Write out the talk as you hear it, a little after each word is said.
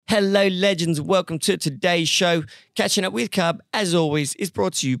Hello, legends. Welcome to today's show. Catching Up with Cub, as always, is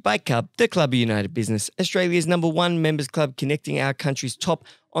brought to you by Cub, the Club of United Business, Australia's #1 members club connecting our country's top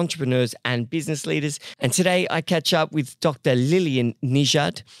entrepreneurs and business leaders. And today I catch up with Dr. Lillian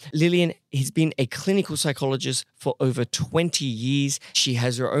Nejad. Lillian has been a clinical psychologist for over 20 years. She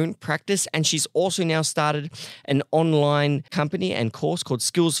has her own practice and she's also now started an online company and course called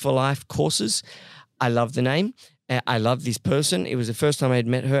Skills for Life Courses. I love the name. I love this person. It was the first time I had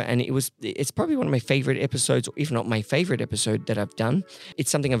met her, and it's probably one of my favorite episodes, or if not my favorite episode that I've done. It's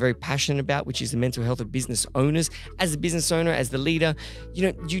something I'm very passionate about, which is the mental health of business owners. As a business owner, as the leader,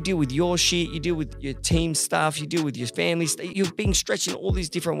 you deal with your shit, you deal with your team stuff, you deal with your family stuff. You're being stretched in all these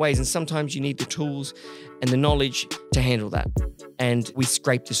different ways, and sometimes you need the tools and the knowledge to handle that. And we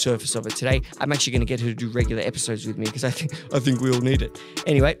scraped the surface of it today. I'm actually going to get her to do regular episodes with me because I think we all need it.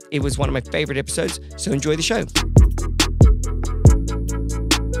 Anyway, it was one of my favorite episodes, so enjoy the show.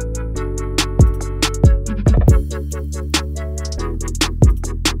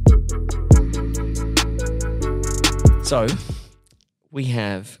 So, we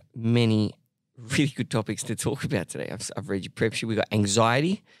have many really good topics to talk about today. I've read your prep sheet. We've got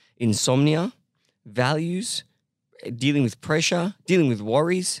anxiety, insomnia, values, dealing with pressure, dealing with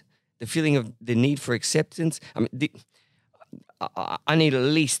worries, the feeling of the need for acceptance. I mean, I need at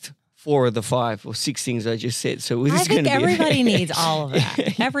least 4 of the 5 or 6 things I just said. So I think everybody needs all of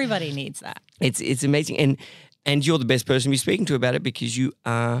that. Everybody needs that. It's amazing. And you're the best person to be speaking to about it because you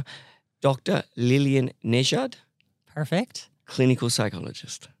are Dr. Lillian Nejad. Perfect. Clinical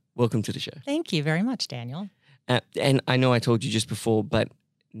psychologist. Welcome to the show. Thank you very much, Daniel. And I know I told you just before, but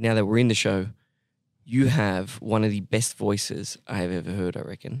now that we're in the show, you have one of the best voices I have ever heard, I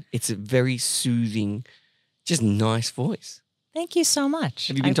reckon. It's a very soothing, just nice voice. Thank you so much.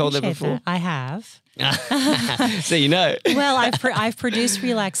 Have you been told that before? I have. So you know. Well, I've produced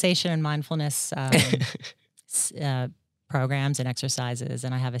relaxation and mindfulness programs and exercises,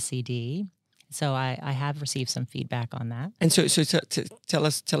 and I have a CD. So I have received some feedback on that. And so tell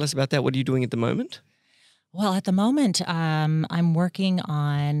us about that. What are you doing at the moment? Well, at the moment, I'm working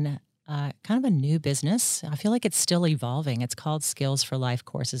on kind of a new business. I feel like it's still evolving. It's called Skills for Life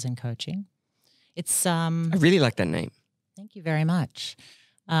Courses and Coaching. It's I really like that name. Thank you very much.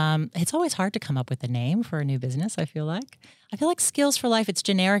 It's always hard to come up with a name for a new business, I feel like. Skills for Life, it's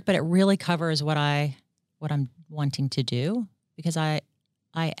generic, but it really covers what I'm wanting to do because I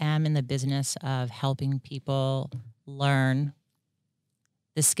am in the business of helping people learn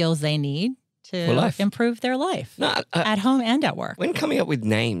the skills they need to improve their life at home and at work. When coming up with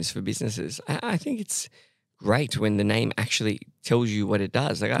names for businesses, I think it's great when the name actually tells you what it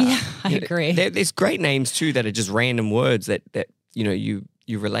does. I agree. There's great names too that are just random words that you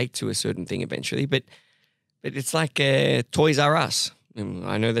relate to a certain thing eventually. But it's like Toys R Us.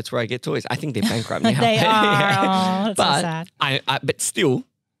 I know that's where I get toys. I think they're bankrupt now. They are. Oh, that's so sad. But still,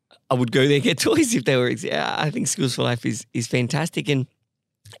 I would go there and get toys if they were. I think Skills for Life is fantastic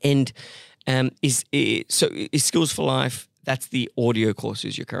and is Skills for Life. That's the audio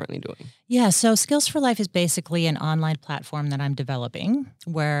courses you're currently doing. Yeah. So Skills for Life is basically an online platform that I'm developing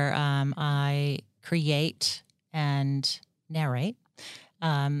where I create and narrate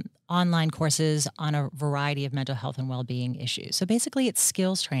online courses on a variety of mental health and well-being issues. So basically it's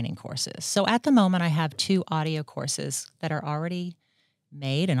skills training courses. So at the moment I have 2 audio courses that are already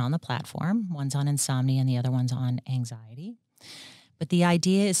made and on the platform. One's on insomnia and the other one's on anxiety. But the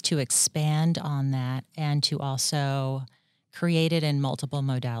idea is to expand on that and to also create it in multiple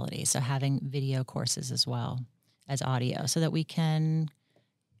modalities. So having video courses as well as audio so that we can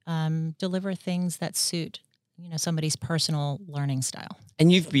deliver things that suit somebody's personal learning style.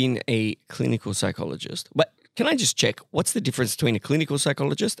 And you've been a clinical psychologist. But can I just check, what's the difference between a clinical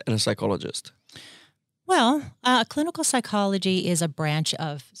psychologist and a psychologist? Well, clinical psychology is a branch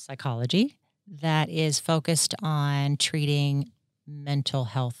of psychology that is focused on treating mental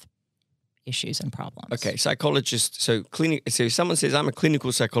health issues and problems. Okay, psychologist. So if someone says I'm a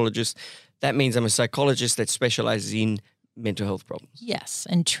clinical psychologist, that means I'm a psychologist that specializes in mental health problems. Yes,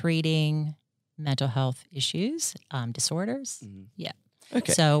 and treating mental health issues, disorders. Mm-hmm. Yeah.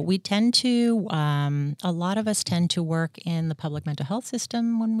 Okay. So we tend to, a lot of us tend to work in the public mental health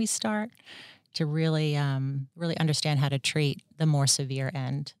system when we start to really understand how to treat the more severe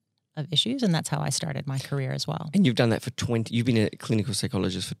end of issues. And that's how I started my career as well. And you've done that you've been a clinical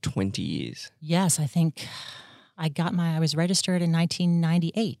psychologist for 20 years. Yes, I think I was registered in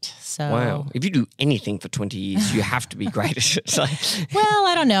 1998. So wow. If you do anything for 20 years, you have to be great at it. Well,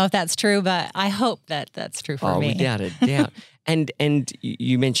 I don't know if that's true, but I hope that that's true for me. Oh, without a doubt. And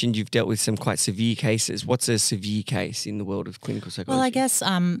you mentioned you've dealt with some quite severe cases. What's a severe case in the world of clinical psychology? Well, I guess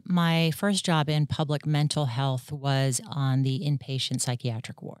my first job in public mental health was on the inpatient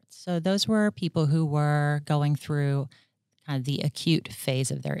psychiatric wards. So those were people who were going through kind of the acute phase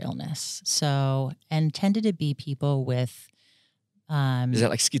of their illness. So, and tended to be people with Is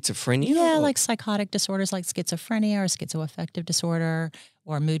that like schizophrenia? yeah, like psychotic disorders like schizophrenia or schizoaffective disorder,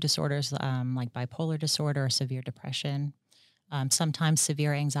 or mood disorders like bipolar disorder or severe depression. Sometimes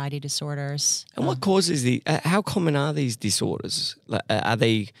severe anxiety disorders. And what causes how common are these disorders? Like, are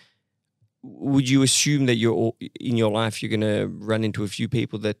they, would you assume that in your life you're going to run into a few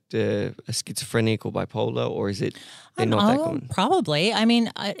people that are schizophrenic or bipolar, or is it they're not that common? Probably. I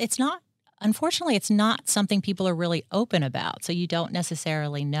mean, it's not, unfortunately, it's not something people are really open about. So you don't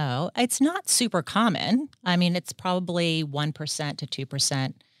necessarily know. It's not super common. I mean, it's probably 1% to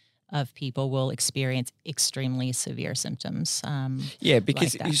 2% of people will experience extremely severe symptoms. Yeah,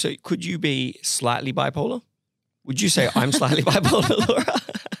 because so could you be slightly bipolar? Would you say I'm slightly bipolar, Laura?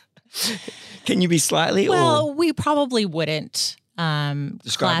 Can you be slightly? Well, we probably wouldn't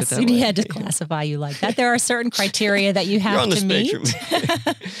describe it that way. to classify you like that. There are certain criteria that you have You're on the to meet.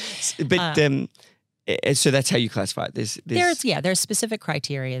 spectrum. But so that's how you classify it. There's specific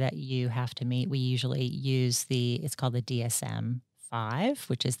criteria that you have to meet. We usually use it's called the DSM-5,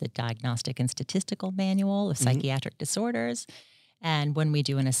 which is the Diagnostic and Statistical Manual of Psychiatric Disorders. And when we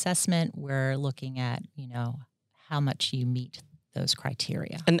do an assessment, we're looking at, how much you meet those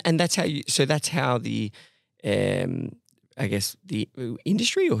criteria. And that's how the I guess the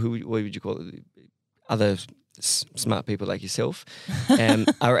industry, or what would you call it, other smart people like yourself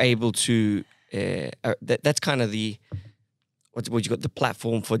are able to that's kind of the what you got, the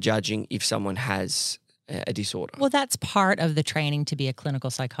platform for judging if someone has a disorder. Well, that's part of the training to be a clinical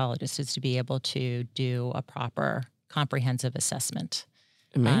psychologist, is to be able to do a proper comprehensive assessment.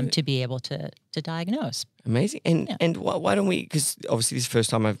 To be able to diagnose. Amazing. And why don't we, because obviously this is the first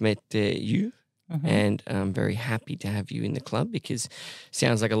time I've met you, and I'm very happy to have you in the club, because it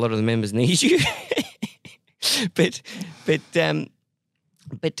sounds like a lot of the members need you. but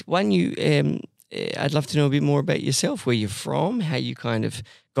why don't you, I'd love to know a bit more about yourself, where you're from, how you kind of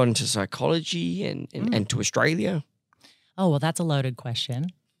got into psychology and to Australia. Oh, well, that's a loaded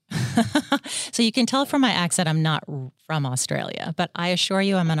question. So you can tell from my accent I'm not from Australia, but I assure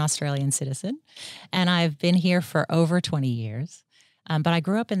you I'm an Australian citizen, and I've been here for over 20 years. But I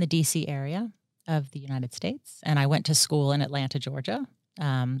grew up in the D.C. area of the United States, and I went to school in Atlanta, Georgia.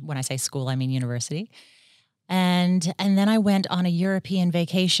 When I say school, I mean university. And then I went on a European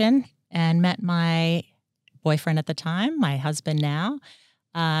vacation and met my boyfriend at the time, my husband now,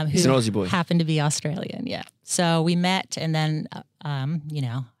 He's an Aussie boy. Happened to be Australian, yeah. So we met, and then,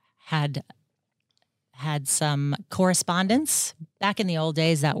 had some correspondence. Back in the old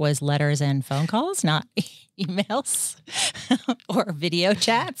days, that was letters and phone calls, not emails or video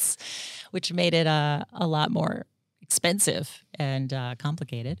chats, which made it a lot more expensive and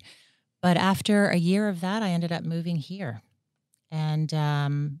complicated. But after a year of that, I ended up moving here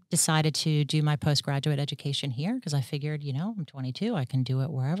and decided to do my postgraduate education here, because I figured, I'm 22, I can do it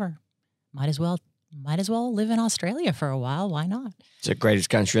wherever. Might as well live in Australia for a while. Why not? It's the greatest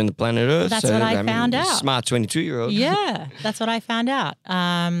country on the planet Earth. That's what I found out. Smart 22-year-old. Yeah, that's what I found out.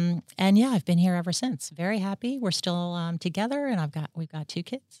 And yeah, I've been here ever since. Very happy. We're still together, and we've got 2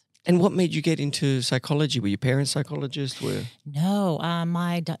 kids. And what made you get into psychology? Were your parents psychologists? No,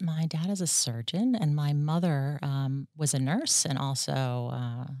 my dad is a surgeon, and my mother was a nurse, and also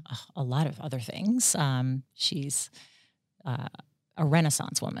a lot of other things. She's a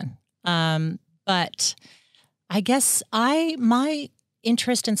Renaissance woman. But I guess my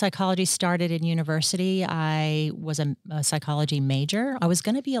interest in psychology started in university. I was a psychology major. I was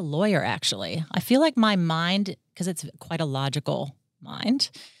going to be a lawyer, actually. I feel like my mind, because it's quite a logical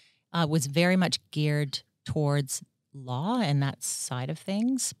mind, was very much geared towards law and that side of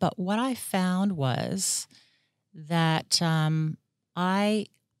things. But what I found was that I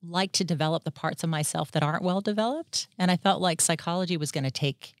like to develop the parts of myself that aren't well developed. And I felt like psychology was going to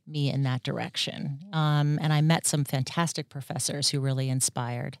take me in that direction. And I met some fantastic professors who really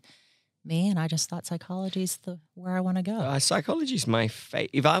inspired me. And I just thought psychology's where I want to go. Psychology is my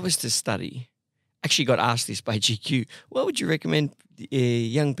favorite. If I was to study, actually got asked this by GQ, what would you recommend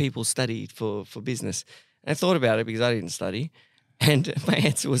young people study for business? And I thought about it because I didn't study. And my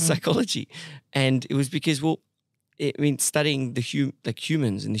answer was psychology. And it was because, studying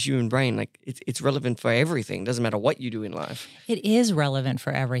humans and the human brain, it's relevant for everything. It doesn't matter what you do in life. It is relevant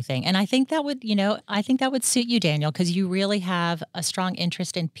for everything. And I think that would suit you, Daniel, because you really have a strong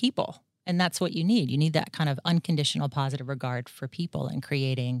interest in people And that's what you need. You need that kind of unconditional positive regard for people and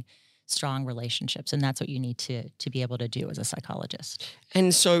creating strong relationships. And that's what you need to be able to do as a psychologist.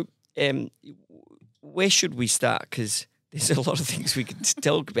 And so where should we start? Because there's a lot of things we could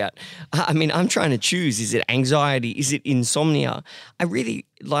talk about. I mean, I'm trying to choose. Is it anxiety? Is it insomnia? I really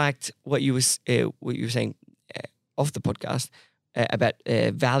liked what you were saying off the podcast about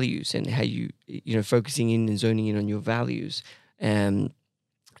values and how you focusing in and zoning in on your values.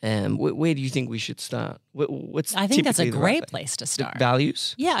 Where do you think we should start? I think that's a great place to start.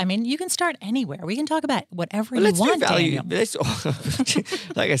 Values? Yeah, I mean, you can start anywhere. We can talk about whatever you want, Daniel.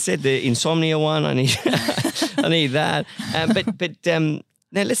 Like I said, the insomnia one, I need I need that. But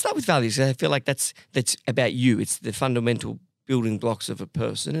now let's start with values. I feel like that's about you. It's the fundamental building blocks of a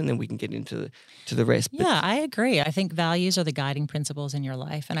person, and then we can get into the rest. Yeah, I agree. I think values are the guiding principles in your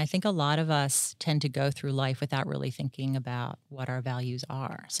life, and I think a lot of us tend to go through life without really thinking about what our values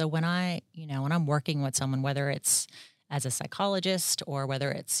are. So when I'm working with someone, whether it's as a psychologist or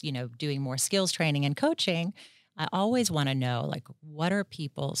whether it's, doing more skills training and coaching, I always want to know, like, what are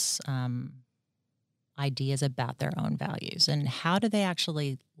people's ideas about their own values, and how do they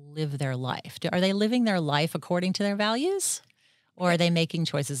actually live their life? Are they living their life according to their values? Or are they making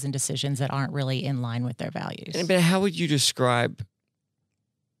choices and decisions that aren't really in line with their values? But how would you describe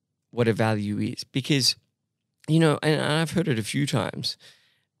what a value is? Because, and I've heard it a few times,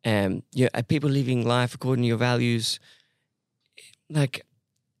 are people living life according to your values? Like,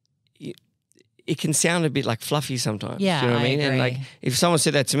 it can sound a bit like fluffy sometimes. Yeah, you know what I mean? agree. And like, if someone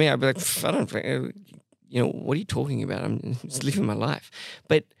said that to me, I'd be like, I don't, what are you talking about? I'm just living my life.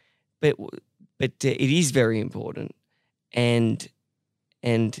 But it is very important. And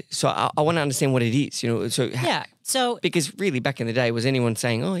so I want to understand what it is, So because really back in the day, was anyone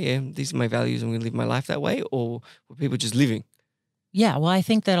saying, "Oh yeah, these are my values, I'm going to live my life that way," or were people just living? Yeah, well, I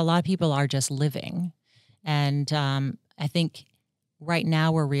think that a lot of people are just living, and I think right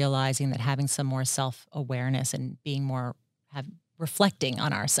now we're realizing that having some more self-awareness and being more reflecting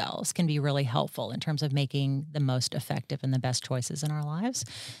on ourselves can be really helpful in terms of making the most effective and the best choices in our lives.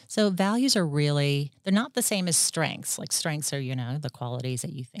 So values are they're not the same as strengths. Like strengths are, the qualities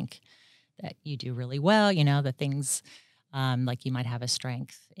that you think that you do really well, the things like you might have a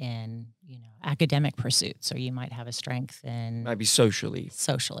strength in, academic pursuits, or you might have a strength in maybe socially,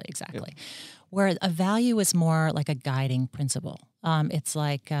 exactly. Yep. Where a value is more like a guiding principle. It's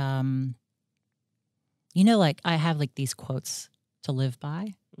like, like I have like these quotes to live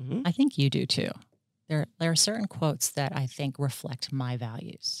by. Mm-hmm. I think you do too. There are certain quotes that I think reflect my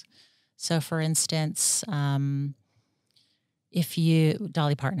values. So for instance, Dolly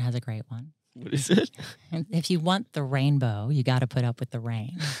Parton has a great one. What is it? If you want the rainbow, you got to put up with the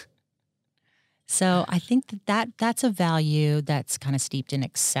rain. So I think that's a value that's kind of steeped in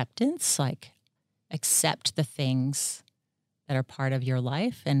acceptance, like accept the things that are part of your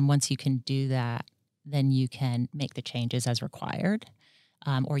life. And once you can do that, then you can make the changes as required,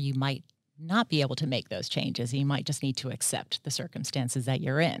 or you might not be able to make those changes. You might just need to accept the circumstances that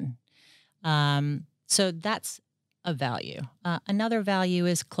you're in. So that's a value. Another value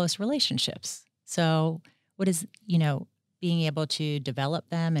is close relationships. So what is, being able to develop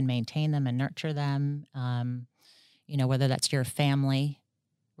them and maintain them and nurture them, whether that's your family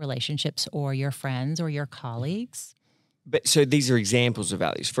relationships or your friends or your colleagues. But so these are examples of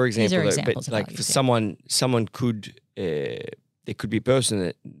values. For example, examples but of like values, for someone could there could be a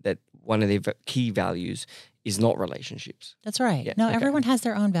person that one of their key values is not relationships. That's right. Yeah, no, okay. Everyone has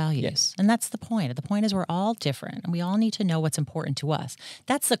their own values. Yes. And that's the point. The point is we're all different and we all need to know what's important to us.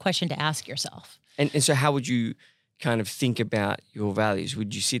 That's the question to ask yourself. And so how would you kind of think about your values?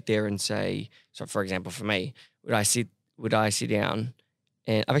 Would you sit there and say, so for example, for me, would I sit down,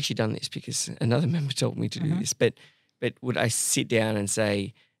 and I've actually done this because another member told me to do this, but would I sit down and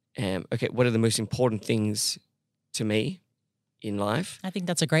say, okay, what are the most important things to me in life? I think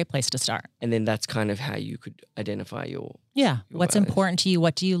that's a great place to start. And then that's kind of how you could identify your what's values. important to you?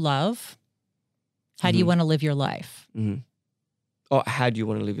 What do you love? How do you want to live your life? Mm-hmm. Or how do you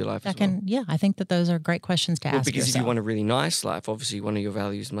want to live your life as well? Yeah, I think that those are great questions to ask because yourself. if you want a really nice life, obviously one of your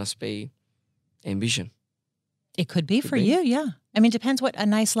values must be ambition. It could be for you, yeah. I mean, it depends what a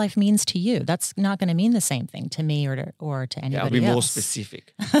nice life means to you. That's not going to mean the same thing to me or to anybody else. I'll be more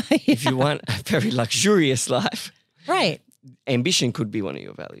specific. If you want a very luxurious life, right? Ambition could be one of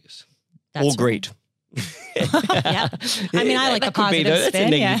your values. That's or greed. Yeah. I mean, I like the positive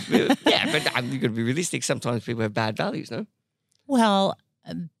spin. Yeah, but you got to be realistic. Sometimes people have bad values, no? Well,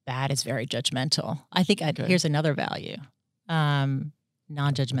 bad is very judgmental. I think here's another value.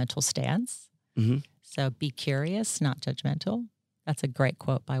 Non-judgmental stance. Mm-hmm. So be curious, not judgmental. That's a great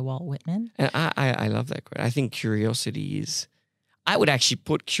quote by Walt Whitman. And I love that quote. I think curiosity is, I would actually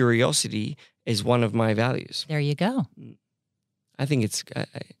put curiosity as one of my values. There you go. I think it's...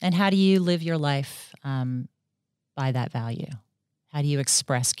 And how do you live your life by that value? How do you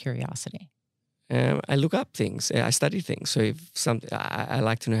express curiosity? I look up things. I study things. So if something, I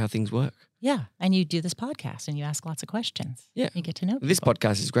like to know how things work. Yeah. And you do this podcast and you ask lots of questions. Yeah. You get to know people. This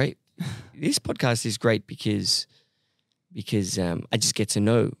podcast is great. This podcast is great because I just get to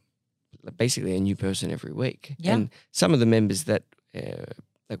know basically a new person every week. Yeah. And some of the members that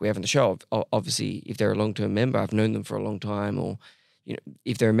like we have on the show, obviously, if they're a long-term member, I've known them for a long time. Or, you know,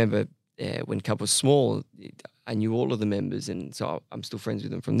 if they're a member when Cub was small, I knew all of the members, and so I'm still friends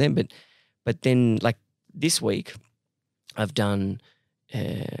with them from them. But then, like this week, I've done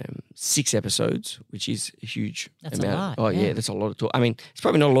 6 episodes, which is a huge That's amount. a lot. Oh yeah, that's a lot of talk. I mean, it's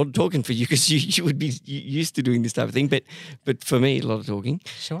probably not a lot of talking for you because you would be used to doing this type of thing, but for me, a lot of talking.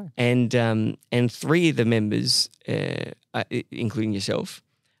 Sure. And 3 of the members, including yourself,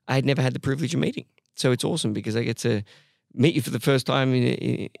 I had never had the privilege of meeting. So it's awesome because I get to meet you for the first time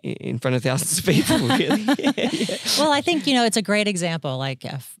in front of thousands of people. Really. Yeah. Well, I think, it's a great example. Like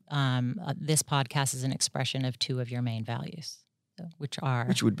if, this podcast is an expression of 2 of your main values, which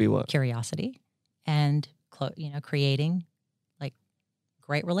would be what? Curiosity and, creating like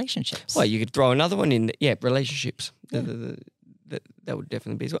great relationships. Well, you could throw another one in. Yeah, relationships. Yeah. That would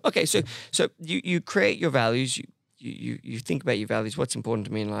definitely be as well. Okay, so you create your values. You think about your values. What's important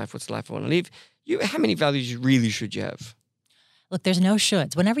to me in life? What's the life I want to live? How many values really should you have? Look, there's no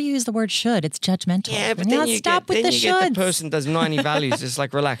shoulds. Whenever you use the word should, it's judgmental. Yeah, but then you stop with the shoulds. Get the person does 90 values. It's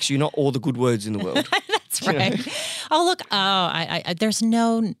like, relax. You're not all the good words in the world. That's right. Oh, look. I there's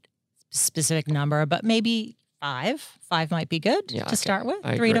no specific number, but maybe 5. 5 might be good to start with.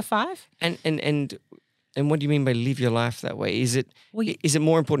 3 to 5. And what do you mean by live your life that way? Is it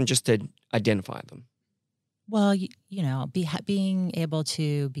more important just to identify them? Well, being able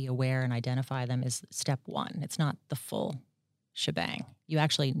to be aware and identify them is step 1. It's not the full shebang. You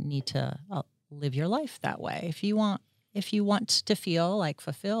actually need to live your life that way. If you want to feel like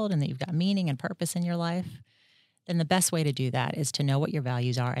fulfilled and that you've got meaning and purpose in your life, then the best way to do that is to know what your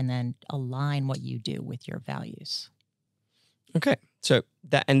values are and then align what you do with your values. Okay. So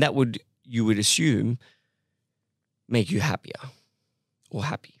that would, you would assume, make you happier or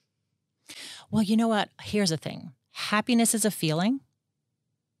happy. Well, you know what? Here's the thing. Happiness is a feeling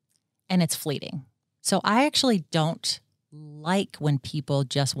and it's fleeting. So I actually don't like when people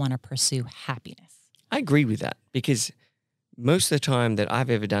just want to pursue happiness. I agree with that because most of the time that I've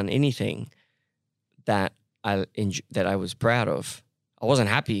ever done anything that I was proud of, I wasn't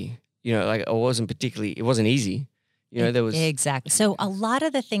happy. Like I wasn't particularly, it wasn't easy. There was... Exactly. So a lot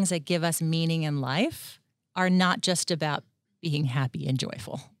of the things that give us meaning in life are not just about being happy and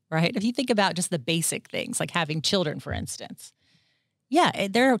joyful, right? If you think about just the basic things, like having children, for instance. Yeah,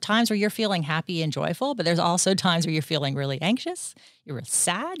 there are times where you're feeling happy and joyful, but there's also times where you're feeling really anxious, you're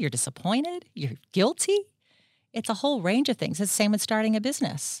sad, you're disappointed, you're guilty. It's a whole range of things. It's the same with starting a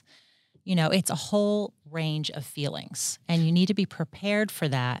business. It's a whole range of feelings, and you need to be prepared for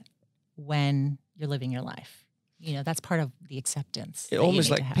that when you're living your life. That's part of the acceptance. It's almost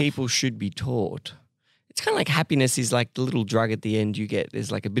like people should be taught. It's kind of like happiness is like the little drug at the end you get.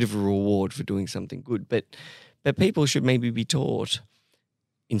 There's like a bit of a reward for doing something good, but people should maybe be taught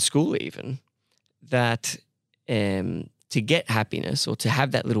in school even that to get happiness or to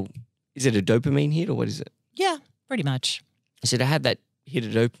have that little, is it a dopamine hit or what is it? Yeah, pretty much. So to have that hit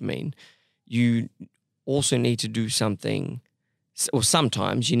of dopamine, you also need to do something, or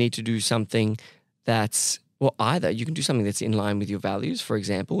sometimes you need to do something that's, well, either you can do something that's in line with your values. For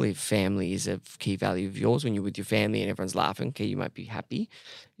example, if family is a key value of yours, when you're with your family and everyone's laughing, okay, you might be happy.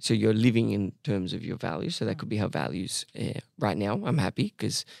 So you're living in terms of your values. So that could be how values, right now, I'm happy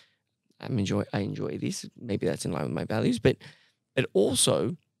because I enjoy this. Maybe that's in line with my values. But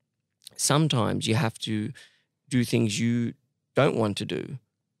also, sometimes you have to do things you don't want to do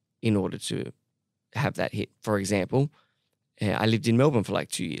in order to have that hit. For example, I lived in Melbourne for like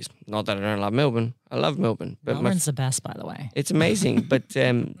 2 years. Not that I don't love Melbourne. I love Melbourne. But Melbourne's the best, by the way. It's amazing. but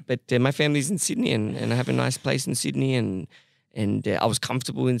my family's in Sydney and I have a nice place in Sydney and I was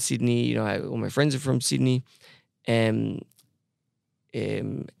comfortable in Sydney. All my friends are from Sydney. And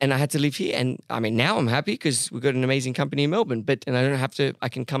I had to live here. And I mean, now I'm happy because we've got an amazing company in Melbourne. And I don't have to, I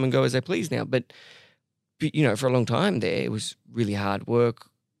can come and go as I please now. But for a long time there, it was really hard work,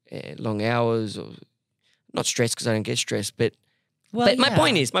 long hours, or not stressed because I don't get stressed. But my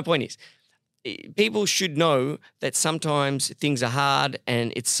point is, people should know that sometimes things are hard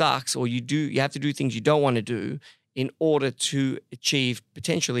and it sucks, or you have to do things you don't want to do in order to achieve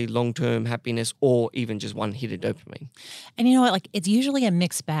potentially long-term happiness or even just one hit of dopamine. And you know what? Like, it's usually a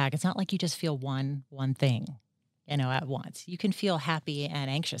mixed bag. It's not like you just feel one thing, at once. You can feel happy and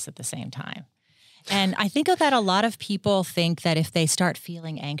anxious at the same time. And I think that a lot of people think that if they start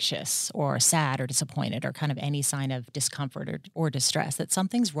feeling anxious or sad or disappointed or kind of any sign of discomfort or distress, that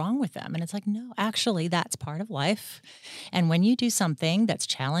something's wrong with them. And it's like, no, actually, that's part of life. And when you do something that's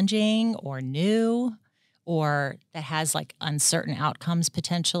challenging or new or that has like uncertain outcomes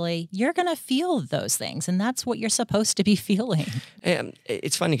potentially, you're going to feel those things. And that's what you're supposed to be feeling.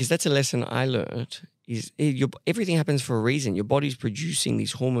 It's funny because that's a lesson I learned. Everything happens for a reason. Your body's producing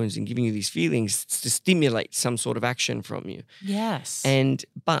these hormones and giving you these feelings to stimulate some sort of action from you. Yes.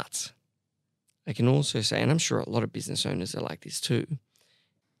 But I can also say, and I'm sure a lot of business owners are like this too,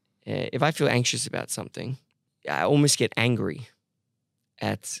 if I feel anxious about something, I almost get angry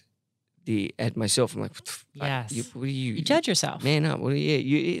at myself. I'm like, yes. What are you? You judge yourself. Man up. What are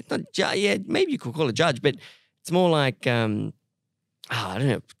you? It's not, maybe you could call it judge, but it's more like, I don't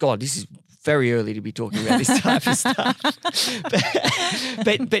know. God, this is very early to be talking about this type of stuff.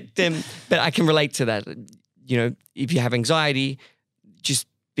 But I can relate to that. If you have anxiety, just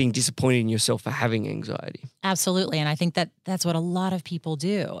being disappointed in yourself for having anxiety. Absolutely. And I think that that's what a lot of people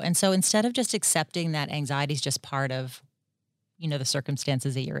do. And so instead of just accepting that anxiety is just part of, the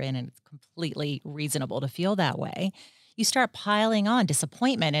circumstances that you're in, and it's completely reasonable to feel that way, you start piling on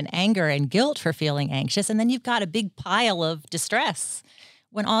disappointment and anger and guilt for feeling anxious. And then you've got a big pile of distress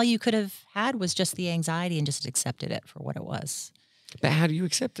when all you could have had was just the anxiety and just accepted it for what it was. But how do you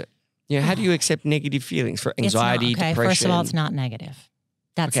accept it? How do you accept negative feelings for anxiety, depression? First of all, it's not negative.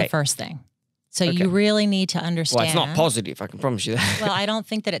 That's the first thing. So you really need to understand. Well, it's not positive, I can promise you that. Well, I don't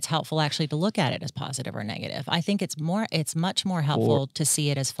think that it's helpful actually to look at it as positive or negative. I think it's much more helpful to see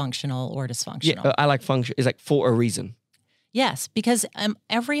it as functional or dysfunctional. Yeah, I like function. It's like for a reason. Yes, because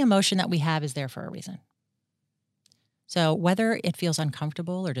every emotion that we have is there for a reason. So whether it feels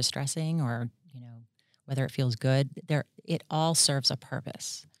uncomfortable or distressing or, whether it feels good, it all serves a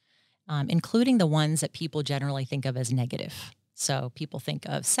purpose, including the ones that people generally think of as negative. So people think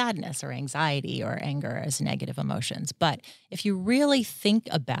of sadness or anxiety or anger as negative emotions. But if you really think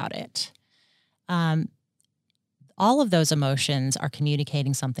about it, all of those emotions are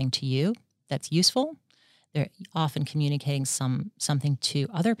communicating something to you that's useful. They're often communicating something to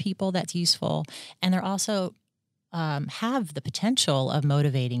other people that's useful. And they're also have the potential of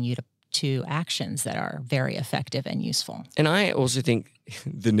motivating you to actions that are very effective and useful. And I also think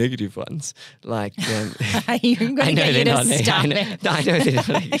the negative ones, like you're going to get you to stop it. I know they're not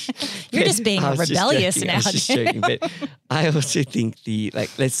negative. You're just being rebellious now. I was just joking, but I also think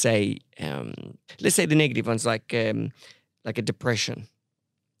let's say the negative ones, like a depression,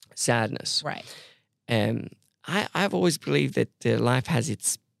 sadness, right? I've always believed that life has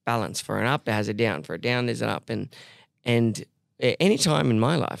its balance. For an up, it has a down. For a down, there's an up. And any time in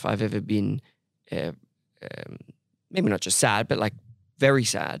my life I've ever been, maybe not just sad, but like very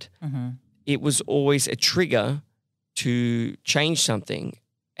sad, it was always a trigger to change something,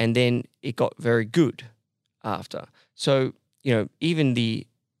 and then it got very good after. So, even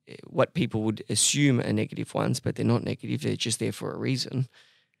what people would assume are negative ones, but they're not negative, they're just there for a reason.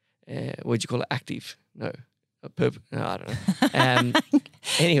 What do you call it? Active? No. No, I don't know.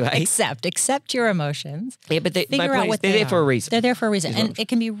 Anyway. Accept your emotions. Yeah, but my point is they're there for a reason. They're there for a reason. And it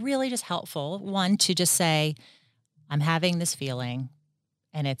can be really just helpful, one, to just say, I'm having this feeling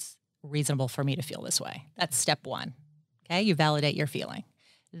and it's reasonable for me to feel this way. That's step one. Okay, you validate your feeling.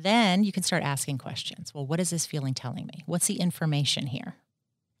 Then you can start asking questions. Well, what is this feeling telling me? What's the information here?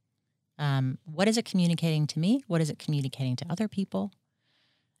 What is it communicating to me? What is it communicating to other people?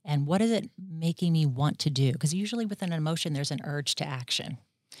 And what is it making me want to do? Because usually with an emotion, there's an urge to action.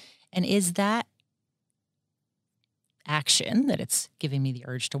 And is that action that it's giving me the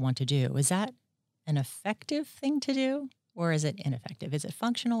urge to want to do, is that an effective thing to do? Or is it ineffective? Is it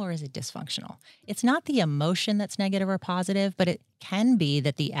functional or is it dysfunctional? It's not the emotion that's negative or positive, but it can be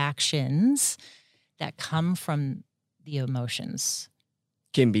that the actions that come from the emotions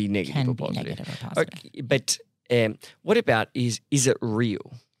can be negative or positive. Okay, but what about is it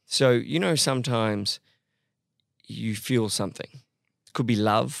real? So, sometimes you feel something. It could be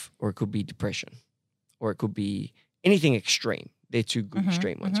love, or it could be depression, or it could be anything extreme. They're two good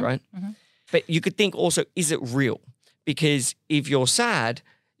extreme ones, right? But you could think also, is it real? Because if you're sad,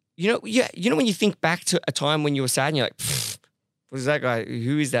 when you think back to a time when you were sad and you're like, who's that guy?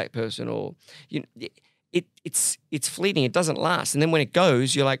 Who is that person? Or it's fleeting. It doesn't last. And then when it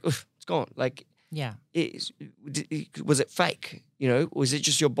goes, you're like, it's gone. Like, yeah. Was it fake? Was it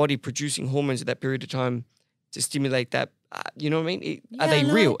just your body producing hormones at that period of time to stimulate that. You know what I mean? Are Yeah, they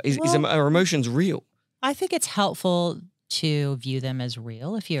no, real? well- Are emotions real? I think it's helpful to view them as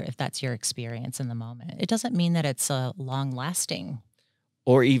real if that's your experience in the moment. It doesn't mean that it's a long-lasting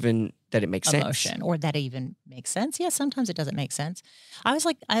Or even that it makes sense? emotion or that it even makes sense. Yeah, sometimes it doesn't make sense. I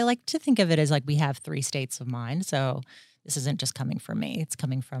like to think of it as like we have 3 states of mind. So this isn't just coming from me. It's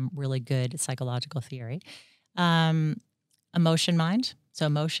coming from really good psychological theory. Emotion mind. So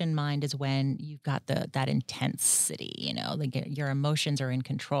emotion mind is when you've got that intensity, you know, like your emotions are in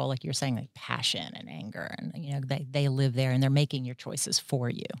control, like you're saying, like passion and anger, and you know they live there and they're making your choices for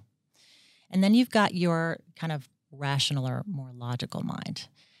you. And then you've got your kind of rational or more logical mind,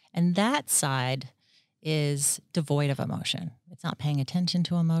 and that side is devoid of emotion. It's not paying attention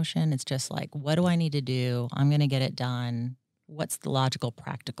to emotion. It's just like, what do I need to do? I'm going to get it done. What's the logical,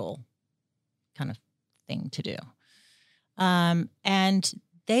 practical kind of thing to do? And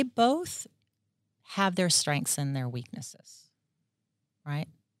they both have their strengths and their weaknesses, right?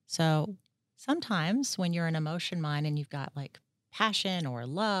 So sometimes when you're an emotion mind and you've got like passion or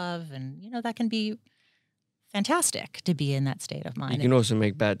love, and you know that can be fantastic to be in that state of mind. You can also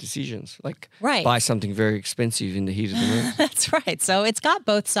make bad decisions, like Right. buy something very expensive in the heat of the moment. That's right. So it's got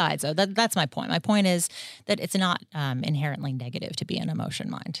both sides. So that's my point. My point is that it's not inherently negative to be an emotion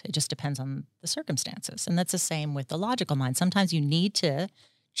mind. It just depends on the circumstances. And that's the same with the logical mind. Sometimes you need to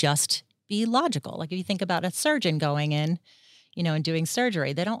just be logical. Like if you think about a surgeon going in, you know, and doing surgery,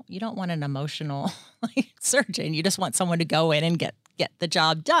 you don't want an emotional like surgeon. You just want someone to go in and get the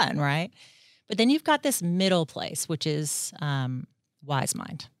job done, right? But then you've got this middle place, which is wise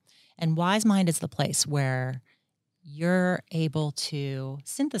mind. And wise mind is the place where you're able to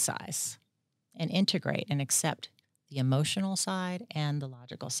synthesize and integrate and accept the emotional side and the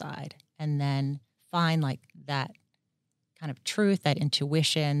logical side, and then find like that kind of truth, that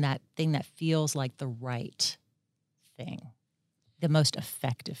intuition, that thing that feels like the right thing, the most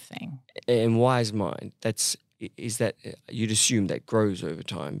effective thing. And wise mind, is that you'd assume that grows over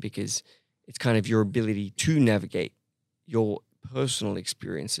time, because it's kind of your ability to navigate your personal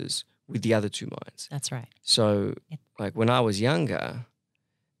experiences with the other two minds. That's right. So, like when I was younger,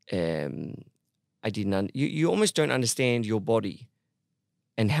 I didn't. You almost don't understand your body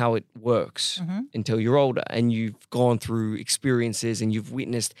and how it works until you're older, and you've gone through experiences and you've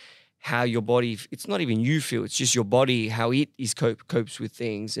witnessed how your body. It's not even you feel; it's just your body, how it copes with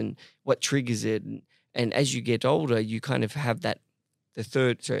things and what triggers it. And as you get older, you kind of have that. The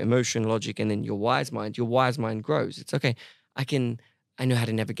third, so emotion, logic, and then your wise mind grows. It's okay. I know how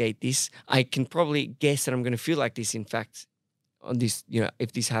to navigate this. I can probably guess that I'm going to feel like this. In fact, on this, you know,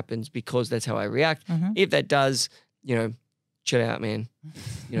 if this happens, because that's how I react. If that does, you know, chill out, man.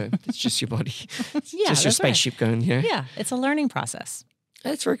 You know, it's just your body. It's just your spaceship going, you know? Yeah, it's a learning process.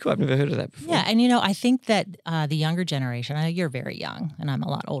 That's very cool. I've never heard of that before. Yeah, and you know, I think that the younger generation, I know you're very young and I'm a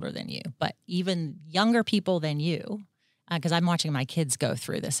lot older than you, but even younger people than you, because I'm watching my kids go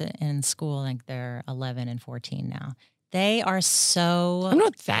through this in school, like they're 11 and 14 now. They are so... I'm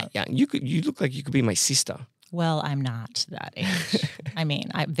not that young. You look like you could be my sister. Well, I'm not that age. I mean,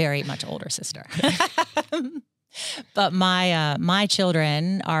 I'm very much older sister. But my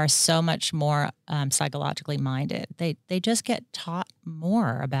children are so much more psychologically minded. They just get taught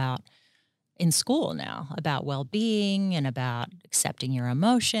more about in school now about well-being and about accepting your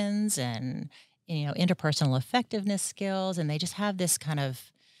emotions and, you know, interpersonal effectiveness skills, and they just have this kind of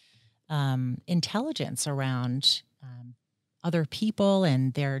intelligence around other people,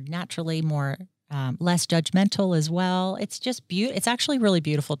 and they're naturally more less judgmental as well. It's just it's actually really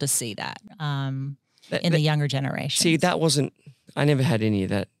beautiful to see that in the younger generation. See, I never had any of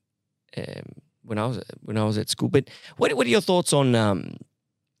that when I was at school. But what are your thoughts on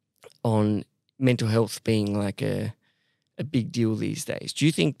mental health being like a big deal these days? Do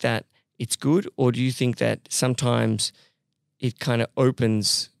you think that it's good, or do you think that sometimes it kind of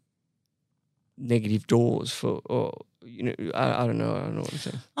opens negative doors for, or you know, I don't know. I don't know what I'm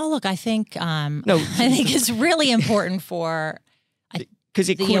saying. Oh, look, I think No. I think it's really important for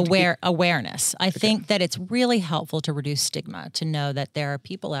awareness. I think that it's really helpful to reduce stigma, to know that there are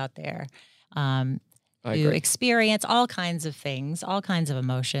people out there who experience all kinds of things, all kinds of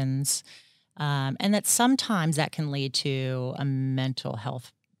emotions, and that sometimes that can lead to a mental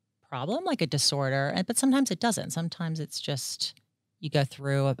health problem, like a disorder, but sometimes it doesn't. Sometimes it's just you go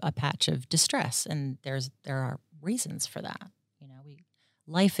through a patch of distress, and there are reasons for that. You know,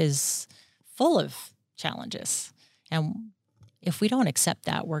 life is full of challenges, and if we don't accept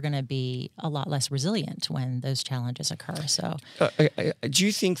that, we're going to be a lot less resilient when those challenges occur. So, do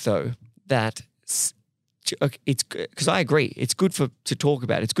you think though that it's because I agree. It's good to talk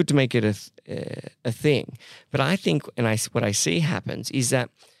about. It's good to make it a thing. But I think, what I see happens is that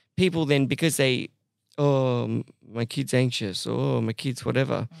people then, because my kid's anxious, or my kid's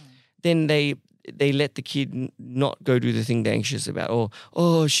whatever, then they let the kid not go do the thing they're anxious about,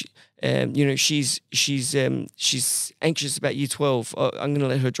 or she's anxious about year 12. Oh, I'm going to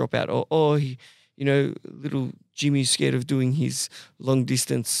let her drop out, or little Jimmy's scared of doing his long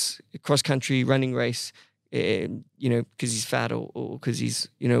distance cross country running race, because he's fat or because he's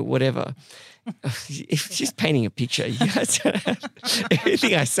whatever. It's just painting a picture. You guys don't have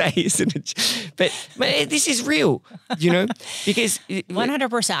everything I say isn't it? But this is real, because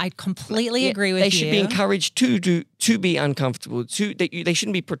 100%. I completely agree with you. They should be encouraged to be uncomfortable. They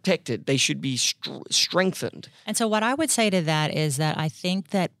shouldn't be protected. They should be strengthened. And so, what I would say to that is that I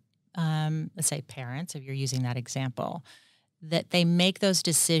think that, let's say parents, if you're using that example, that they make those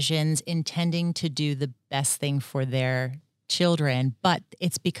decisions intending to do the best thing for their children, but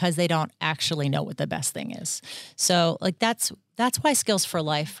it's because they don't actually know what the best thing is. So that's why Skills for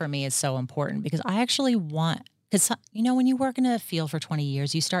Life for me is so important, because I actually because when you work in a field for 20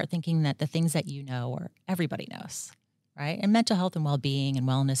 years, you start thinking that the things that or everybody knows, right? And mental health and well-being and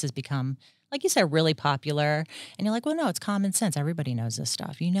wellness has become, like you said, really popular. And you're like, well, no, it's common sense. Everybody knows this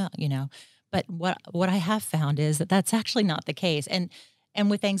stuff, But what I have found is that that's actually not the case. And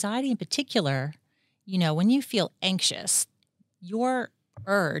with anxiety in particular, when you feel anxious, your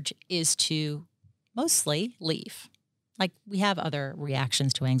urge is to mostly leave. Like, we have other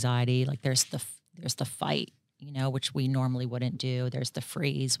reactions to anxiety. Like there's the fight, which we normally wouldn't do. There's the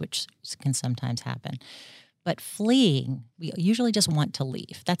freeze, which can sometimes happen. But fleeing, we usually just want to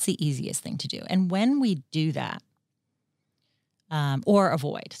leave. That's the easiest thing to do. And when we do that, or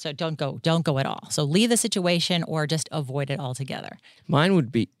avoid. So don't go at all. So leave the situation or just avoid it altogether. Mine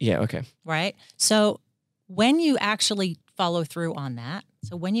would be, okay. Right? So when you actually follow through on that,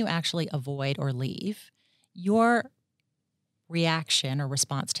 so when you actually avoid or leave, your reaction or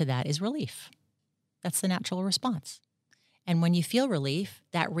response to that is relief. That's the natural response. And when you feel relief,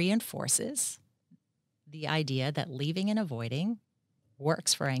 that reinforces the idea that leaving and avoiding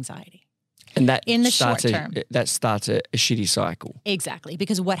works for anxiety. And that in the short term, that starts a shitty cycle. Exactly.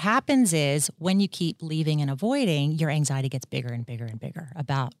 Because what happens is when you keep leaving and avoiding, your anxiety gets bigger and bigger and bigger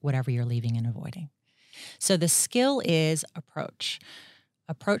about whatever you're leaving and avoiding. So the skill is approach.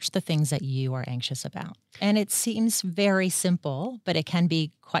 Approach the things that you are anxious about. And it seems very simple, but it can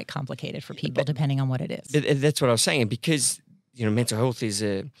be quite complicated for people depending on what it is. That's what I was saying. Because, mental health is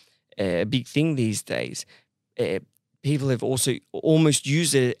a big thing these days. People have also almost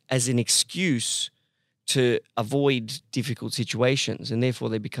used it as an excuse to avoid difficult situations, and therefore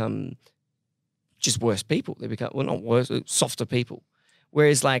they become just worse people. They become, well, not worse, softer people.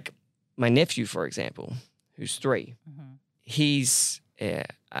 Whereas like my nephew, for example, who's 3, he's,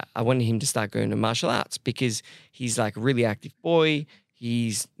 I wanted him to start going to martial arts because he's like a really active boy.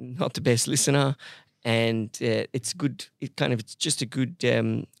 He's not the best listener, and it's good. It's just a good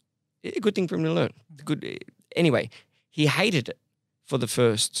thing for him to learn. Anyway. He hated it for the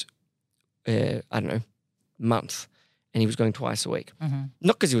first, month, and he was going twice a week.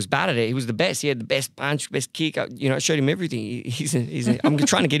 Not because he was bad at it; he was the best. He had the best punch, best kick. I showed him everything. I'm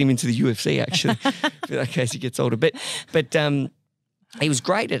trying to get him into the UFC actually, as he gets older. But he was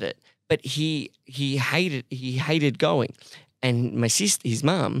great at it. But he hated going. And my sister, his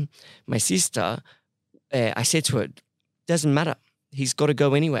mum, I said to her, "Doesn't matter. He's got to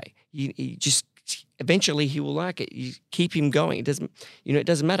go anyway. He just." Eventually he will like it. You keep him going. It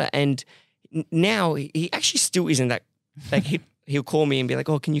doesn't matter. And now he actually still isn't that, like he'll call me and be like,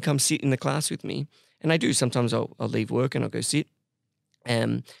 "Oh, can you come sit in the class with me?" And I do. Sometimes I'll leave work and I'll go sit.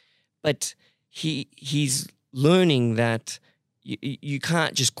 But he's learning that you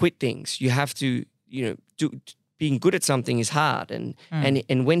can't just quit things. You have to, being good at something is hard. And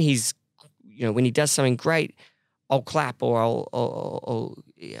when he's, when he does something great, I'll clap or I'll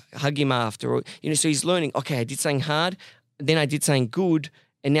hug him after, or, so he's learning, okay, I did something hard, then I did something good,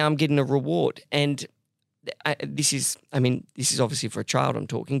 and now I'm getting a reward. And this is obviously for a child I'm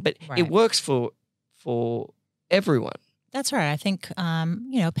talking, but right. It works for everyone. That's right. I think,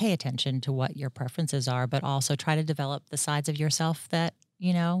 pay attention to what your preferences are, but also try to develop the sides of yourself that,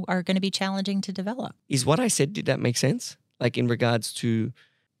 are going to be challenging to develop. Is what I said, did that make sense? Like in regards to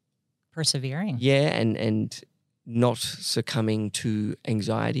persevering. Yeah. And not succumbing to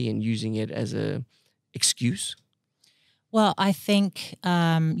anxiety and using it as a excuse? Well, I think,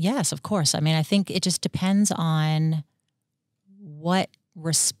 yes, of course. I mean, I think it just depends on what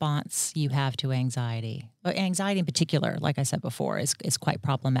response you have to anxiety. But anxiety in particular, like I said before, is quite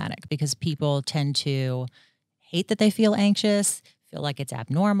problematic because people tend to hate that they feel anxious, feel like it's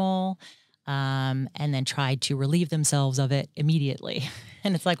abnormal, and then try to relieve themselves of it immediately.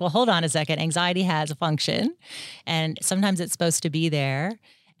 And it's like, well, hold on a second. Anxiety has a function, and sometimes it's supposed to be there.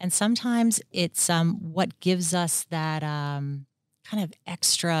 And sometimes it's what gives us that kind of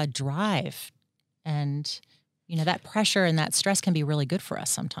extra drive. And, you know, that pressure and that stress can be really good for us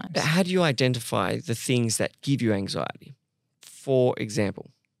sometimes. But how do you identify the things that give you anxiety? For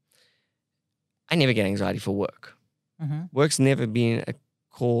example, I never get anxiety for work. Mm-hmm. Work's never been a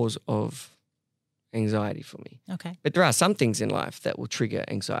cause of anxiety for me. Okay. But there are some things in life that will trigger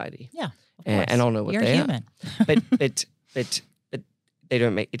anxiety. Yeah, of course. And I'll know what You're they human. are. But they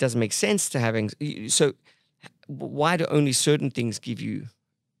don't make, it doesn't make sense to have anxiety. So why do only certain things give you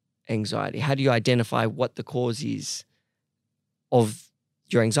anxiety? How do you identify what the cause is of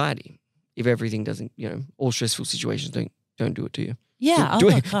your anxiety if everything doesn't, you know, all stressful situations don't do it to you? Yeah. Do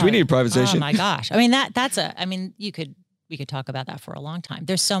we need a private session? Oh my gosh. I mean, we could talk about that for a long time.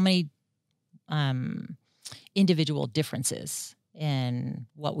 There's so many individual differences in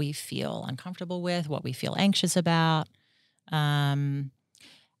what we feel uncomfortable with, what we feel anxious about,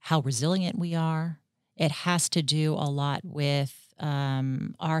 how resilient we are. It has to do a lot with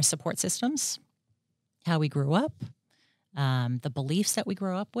our support systems, how we grew up, the beliefs that we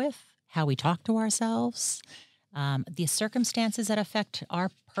grew up with, how we talk to ourselves, the circumstances that affect our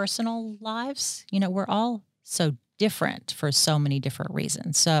personal lives. You know, we're all so different for so many different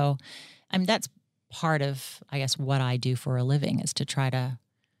reasons. So, I mean, that's part of, I guess, what I do for a living is to try to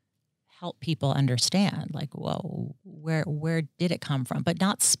help people understand, like, whoa, where did it come from? But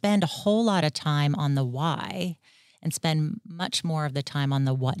not spend a whole lot of time on the why and spend much more of the time on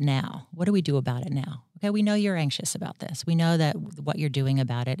the what now. What do we do about it now? Okay, we know you're anxious about this. We know that what you're doing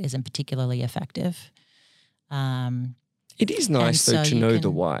about it isn't particularly effective. It is nice, though, to know the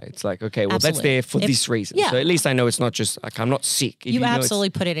why. It's like, okay, well, that's there for this reason. Yeah. So at least I know it's not just like I'm not sick. You absolutely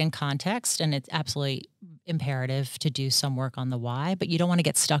put it in context, and it's absolutely imperative to do some work on the why, but you don't want to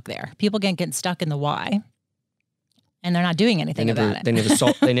get stuck there. People get stuck in the why, and they're not doing anything about it. They never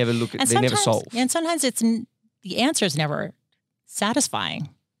solve. They never look at. They never solve. And sometimes the answer is never satisfying,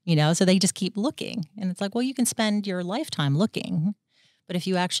 you know. So they just keep looking, and it's like, well, you can spend your lifetime looking, but if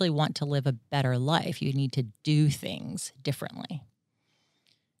you actually want to live a better life, you need to do things differently.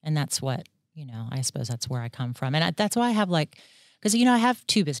 And that's what, you know, I suppose that's where I come from, and that's why I have because, you know, I have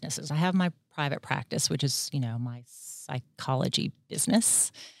two businesses. I have my private practice, which is, you know, my psychology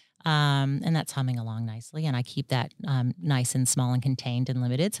business. And that's humming along nicely. And I keep that nice and small and contained and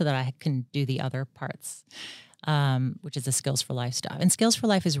limited so that I can do the other parts, which is the Skills for Life stuff. And Skills for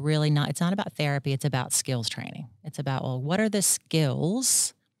Life is really it's not about therapy. It's about skills training. It's about, well, what are the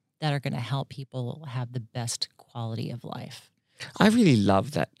skills that are going to help people have the best quality of life? I really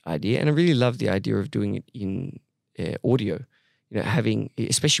love that idea. And I really love the idea of doing it in audio. You know, having,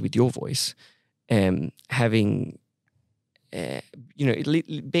 especially with your voice, having, you know,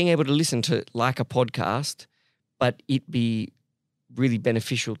 being able to listen to like a podcast, but it be really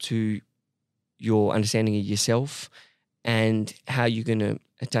beneficial to your understanding of yourself and how you're going to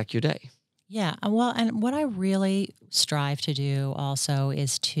attack your day. Yeah. Well, and what I really strive to do also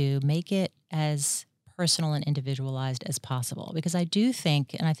is to make it as personal and individualized as possible, because I do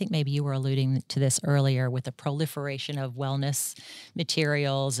think, and I think maybe you were alluding to this earlier with the proliferation of wellness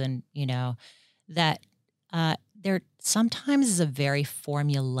materials, and, you know, that there sometimes is a very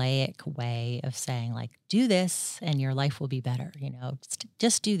formulaic way of saying, like, do this and your life will be better, you know,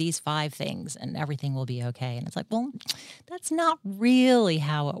 just do these 5 things and everything will be okay. And it's like, well, that's not really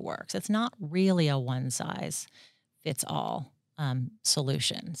how it works. It's not really a one size fits all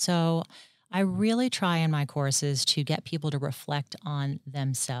solution. So I really try in my courses to get people to reflect on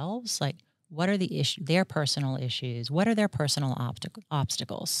themselves, like, what are their personal issues? What are their personal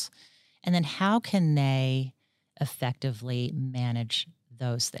obstacles? And then how can they effectively manage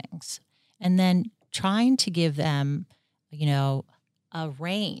those things? And then trying to give them, you know, a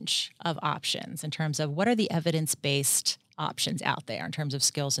range of options in terms of what are the evidence-based options out there in terms of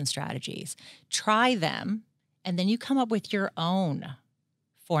skills and strategies. Try them, and then you come up with your own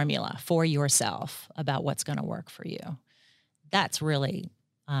formula for yourself about what's going to work for you. That's really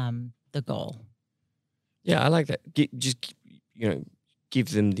the goal. Yeah, I like that. Just, you know,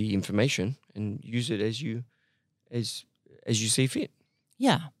 give them the information and use it as you see fit.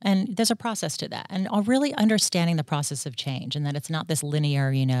 Yeah, and there's a process to that, and really understanding the process of change, and that it's not this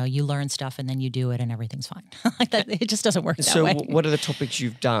linear, you know, you learn stuff and then you do it and everything's fine. Like that, it just doesn't work that way. So what are the topics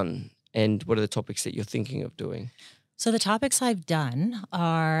you've done, and what are the topics that you're thinking of doing? So the topics I've done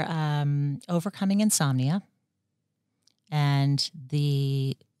are overcoming insomnia, and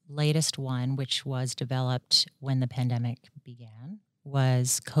the latest one, which was developed when the pandemic began,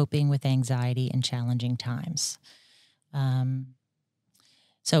 was coping with anxiety in challenging times.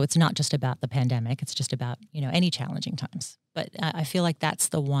 So it's not just about the pandemic; it's just about any challenging times. But I feel like that's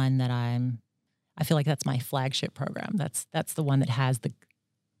the one that I feel like that's my flagship program. That's the one that has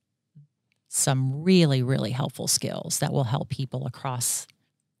some really, really helpful skills that will help people across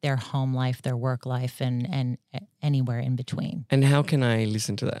their home life, their work life, and anywhere in between. And how can I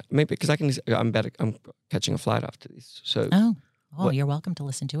listen to that? Maybe because I'm catching a flight after this. So you're welcome to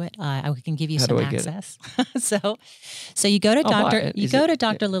listen to it. I can give you How some do I get access. so you go to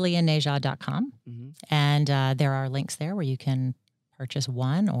drlillianasia.com. and there are links there where you can purchase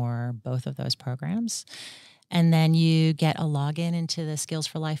one or both of those programs. And then you get a login into the Skills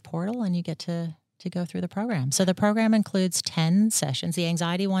for Life portal and you get to go through the program. So the program includes 10 sessions. The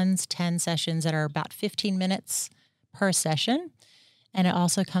anxiety one's 10 sessions that are about 15 minutes per session. And it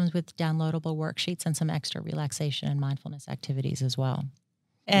also comes with downloadable worksheets and some extra relaxation and mindfulness activities as well.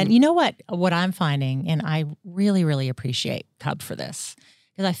 And you know what I'm finding, and I really, really appreciate Cub for this,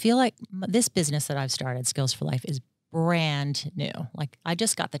 because I feel like this business that I've started, Skills for Life, is brand new. Like I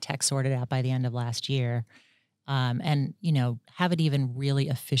just got the tech sorted out by the end of last year. And haven't even really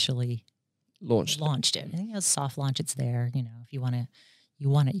officially launched it. I think a soft launch, it's there. If you want it,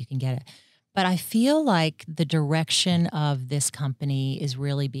 you can get it. But I feel like the direction of this company is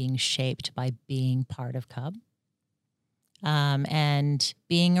really being shaped by being part of Cub, and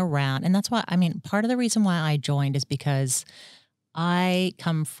being around. And that's why, part of the reason why I joined is because I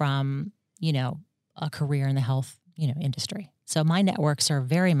come from, a career in the health, industry. So my networks are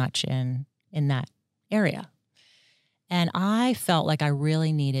very much in that area. And I felt like I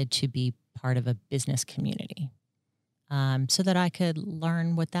really needed to be part of a business community, so that I could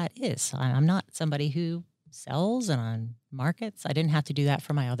learn what that is. I'm not somebody who sells and markets. I didn't have to do that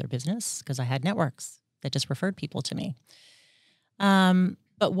for my other business because I had networks that just referred people to me.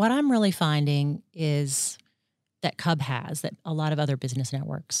 But what I'm really finding is that Cub has, that a lot of other business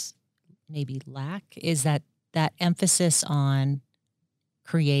networks maybe lack, is that emphasis on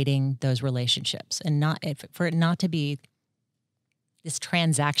creating those relationships and for it not to be this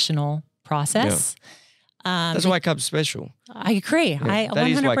transactional process. Yeah. That's why Cub's special. I agree. Yeah, I that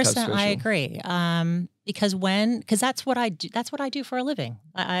 100%. I agree. Because that's what I do. That's what I do for a living.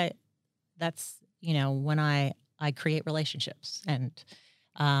 That's when I create relationships, and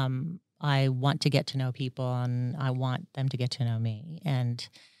I want to get to know people, and I want them to get to know me, and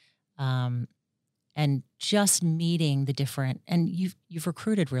just meeting the different. And you've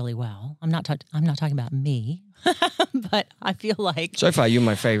recruited really well. I'm not talking about me, but I feel like so far you're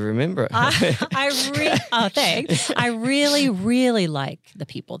my favorite member. Thanks. I really, really like the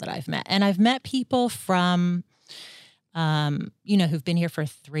people that I've met, and I've met people from, who've been here for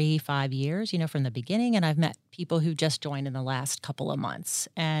 3-5 years, from the beginning, and I've met people who just joined in the last couple of months,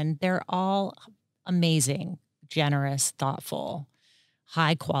 and they're all amazing, generous, thoughtful,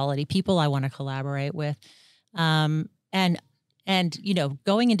 high quality people I want to collaborate with. And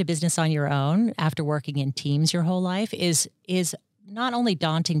going into business on your own after working in teams your whole life is not only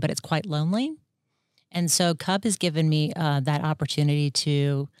daunting, but it's quite lonely. And so Cub has given me that opportunity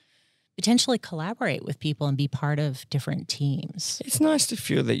to potentially collaborate with people and be part of different teams. It's nice to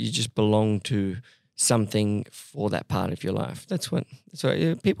feel that you just belong to something for that part of your life. That's what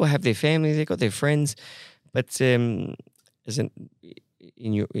people have their families, they've got their friends, but as an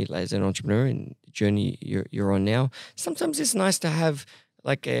entrepreneur in the journey you're on now, sometimes it's nice to have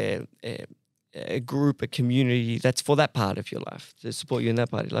like a group, a community that's for that part of your life, to support you in that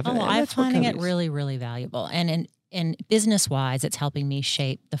part of your life. Oh, I'm finding it really, really valuable. And in business-wise, it's helping me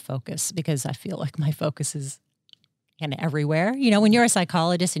shape the focus, because I feel like my focus is kind of everywhere. When you're a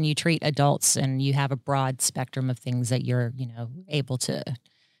psychologist and you treat adults and you have a broad spectrum of things that you're, able to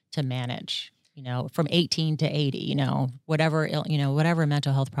manage. From 18 to 80, whatever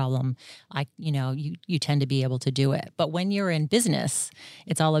mental health problem, you tend to be able to do it. But when you're in business,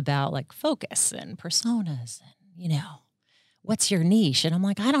 it's all about like focus and personas and, what's your niche? And I'm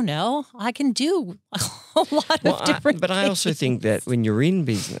like, I don't know. I can do a lot of different But things. I also think that when you're in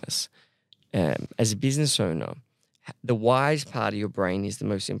business, as a business owner, the wise part of your brain is the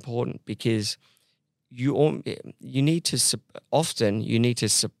most important, because you need to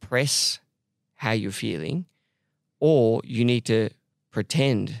suppress how you're feeling, or you need to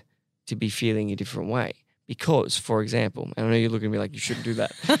pretend to be feeling a different way. Because, for example, and I know you're looking at me like you shouldn't do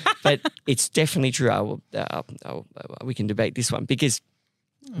that, but it's definitely true. We can debate this one because,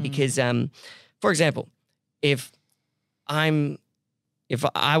 for example, if if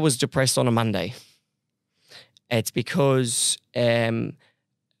I was depressed on a Monday, it's because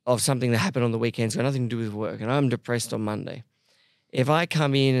of something that happened on the weekends, got nothing to do with work, and I'm depressed on Monday. If I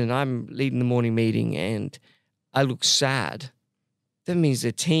come in and I'm leading the morning meeting and I look sad, that means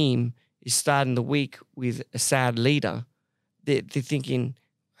the team is starting the week with a sad leader. They're thinking,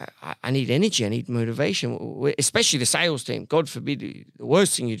 I need energy, I need motivation, especially the sales team. God forbid, the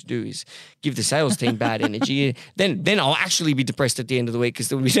worst thing you do is give the sales team bad energy. Then I'll actually be depressed at the end of the week because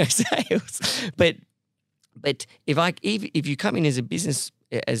there will be no sales. But if you come in as a business,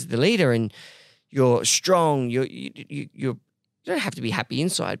 as the leader, and you're strong, you don't have to be happy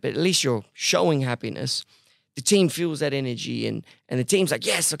inside, but at least you're showing happiness. The team feels that energy, and the team's like,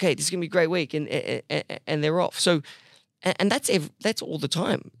 yes, okay, this is gonna be a great week, and they're off. So, and that's all the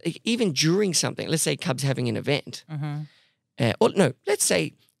time. Even during something, let's say Cub's having an event, or no, let's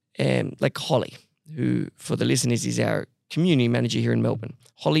say like Holly, who for the listeners is our community manager here in Melbourne.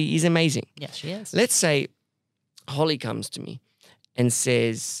 Holly is amazing. Yes, she is. Let's say Holly comes to me and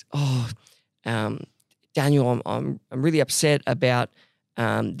says, "Oh, Daniel, I'm really upset about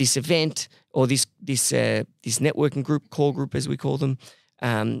this event or this networking group, core group as we call them.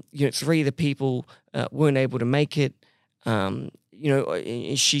 3 of the people weren't able to make it.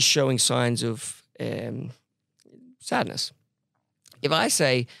 She's showing signs of sadness." If I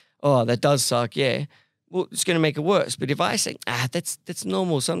say, "Oh, that does suck," yeah, well, it's going to make it worse. But if I say, that's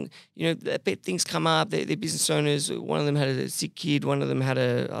normal. Some, things come up. They're business owners. One of them had a sick kid. One of them had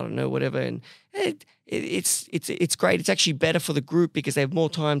whatever. And it's great. It's actually better for the group because they have more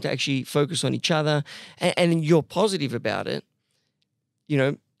time to actually focus on each other. And you're positive about it,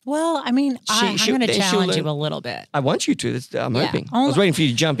 Well, I mean, I'm going to challenge you a little bit. I want you to. I'm hoping. I was waiting for you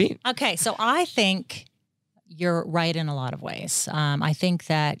to jump in. Okay, so I think you're right in a lot of ways. I think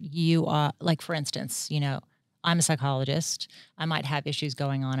that you are, like, for instance, I'm a psychologist. I might have issues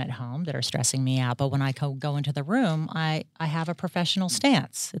going on at home that are stressing me out, but when I go into the room, I have a professional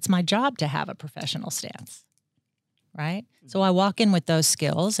stance. It's my job to have a professional stance, right? So I walk in with those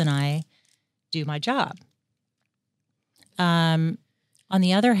skills and I do my job. On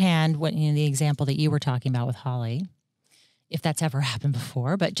the other hand, the example that you were talking about with Holly, if that's ever happened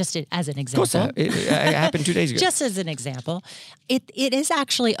before, but just as an example. Of course, it happened 2 days ago. Just as an example, it is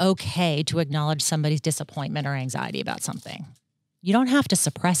actually okay to acknowledge somebody's disappointment or anxiety about something. You don't have to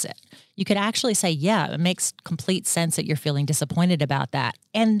suppress it. You could actually say, yeah, it makes complete sense that you're feeling disappointed about that.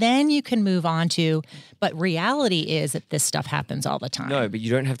 And then you can move on to, but reality is that this stuff happens all the time. No, but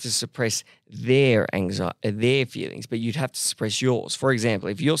you don't have to suppress their anxiety, their feelings, but you'd have to suppress yours. For example,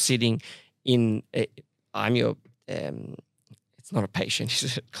 if you're sitting in, I'm your, it's not a patient,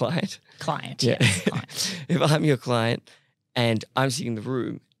 it's a client. Client, yeah. Yes, client. If I'm your client and I'm sitting in the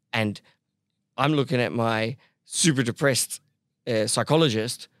room and I'm looking at my super depressed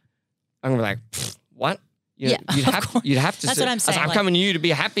psychologist, I'm gonna be like, what? You'd have to. That's what I'm saying. I'm coming to you to be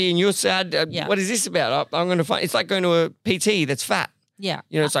happy, and you're sad. What is this about? I'm going to find. It's like going to a PT that's fat. Yeah.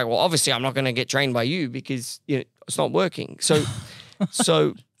 It's like, well, obviously, I'm not going to get trained by you because it's not working. So.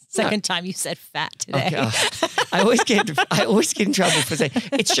 Second time you said fat today. Okay. I always get in trouble for saying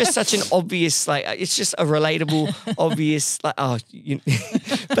it's just such an obvious, like, it's just a relatable, obvious, like,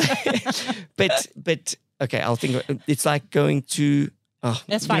 but okay, I'll think. It's like going to. Oh,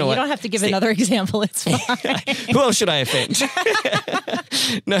 that's fine. You don't have to give another example. It's fine. Who else should I offend?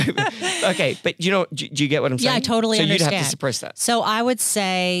 No. Okay. But do you get what I'm saying? Yeah, I totally understand. So you'd have to suppress that. So I would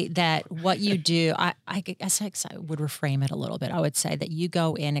say that what you do, I guess I would reframe it a little bit. I would say that you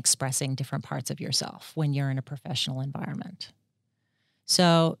go in expressing different parts of yourself when you're in a professional environment.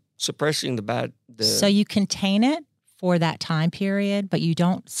 So suppressing the bad. So you contain it for that time period, but you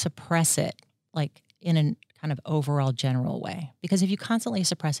don't suppress it like in a kind of overall general way. Because if you're constantly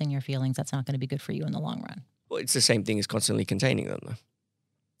suppressing your feelings, that's not going to be good for you in the long run. Well, it's the same thing as constantly containing them, though.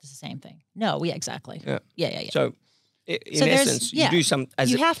 It's the same thing. No, yeah, exactly. Yeah. So, in essence, you do some...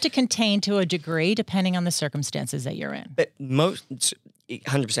 You have to contain to a degree depending on the circumstances that you're in. But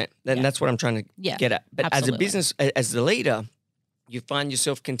 100%. That's what I'm trying to get at. But absolutely. As a business, as the leader, you find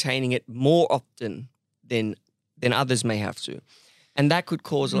yourself containing it more often than others may have to. And that could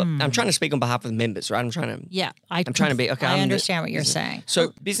cause a lot. I'm trying to speak on behalf of the members, right? I'm trying to be, okay. I understand what you're saying.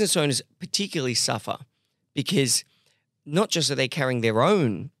 So business owners particularly suffer because not just are they carrying their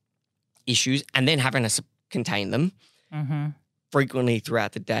own issues and then having to contain them frequently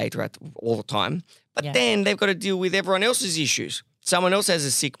throughout the day, all the time, but then they've got to deal with everyone else's issues. Someone else has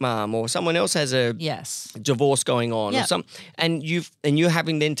a sick mom, or someone else has a divorce going on, or and you're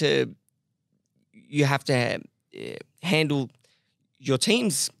having then to handle your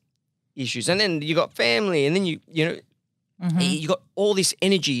team's issues, and then you got family, and then You got all this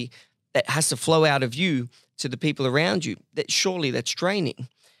energy that has to flow out of you to the people around you. Surely that's draining.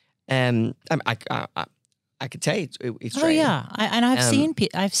 I could tell you it's Oh draining. yeah,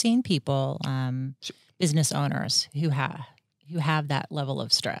 I've seen people, business owners who have that level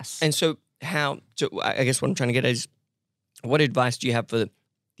of stress. And so I guess what I'm trying to get at is, what advice do you have for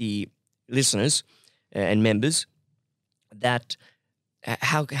the listeners and members that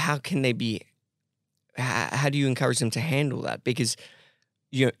how can they be? How do you encourage them to handle that? Because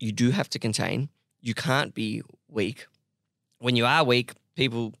you do have to contain. You can't be weak. When you are weak,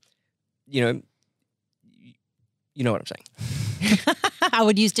 people, you know what I'm saying. I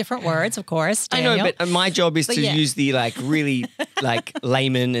would use different words, of course, Daniel. I know, but my job is to yeah. use the really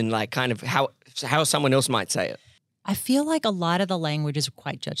layman and kind of how someone else might say it. I feel like a lot of the language is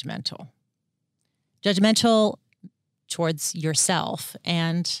quite judgmental. Judgmental towards yourself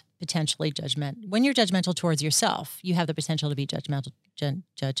and potentially judgment. When you're judgmental towards yourself, you have the potential to be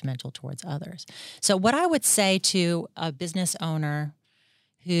judgmental towards others. So what I would say to a business owner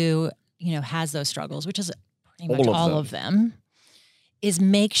who, has those struggles, which is pretty much all of them, is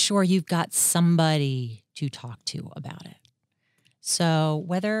make sure you've got somebody to talk to about it. So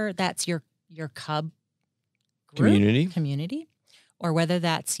whether that's your Cub group, community, or whether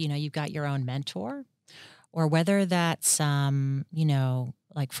that's, you've got your own mentor, or whether that's,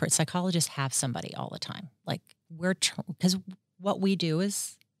 like for psychologists have somebody all the time. Like because what we do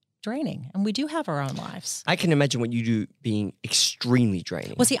is draining, and we do have our own lives. I can imagine what you do being extremely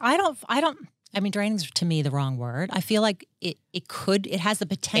draining. Well, see, I mean, draining's to me the wrong word. I feel like it has the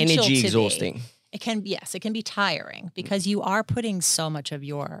potential energy to exhausting. Be. It can be tiring because you are putting so much of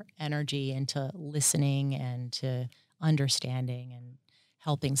your energy into listening and to understanding and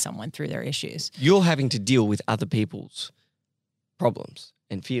helping someone through their issues. You're having to deal with other people's problems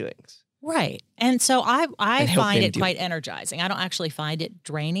and feelings. Right. And so I find it quite energizing. I don't actually find it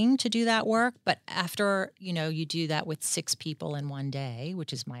draining to do that work, but after, you do that with 6 people in one day,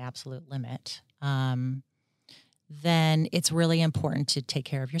 which is my absolute limit, then it's really important to take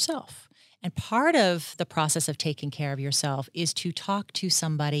care of yourself. And part of the process of taking care of yourself is to talk to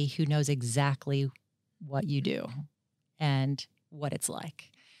somebody who knows exactly what you do and what it's like.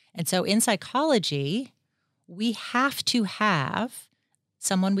 And so in psychology, we have to have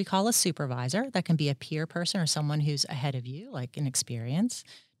someone we call a supervisor. That can be a peer person or someone who's ahead of you, like in experience,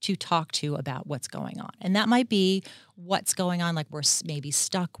 to talk to about what's going on. And that might be what's going on, like we're maybe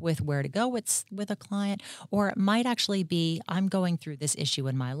stuck with where to go with a client, or it might actually be I'm going through this issue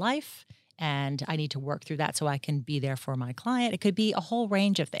in my life and I need to work through that so I can be there for my client. It could be a whole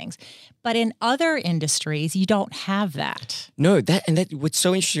range of things. But in other industries, you don't have that. No, what's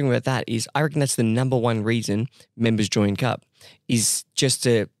so interesting about that is I reckon that's the number one reason members join Cub, is just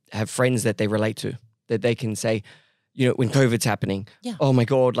to have friends that they relate to, that they can say, when COVID's happening, oh my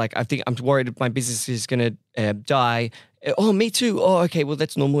God, like I think I'm worried my business is going to die. Oh, me too. Oh, okay, well,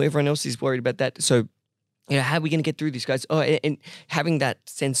 that's normal. Everyone else is worried about that. So, how are we going to get through this, guys? Oh, and having that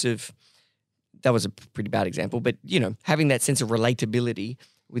sense of, that was a pretty bad example, but having that sense of relatability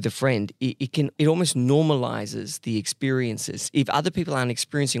with a friend, it almost normalizes the experiences. If other people aren't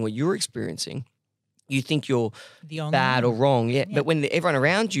experiencing what you're experiencing, you think you're bad or wrong. Yeah. But when everyone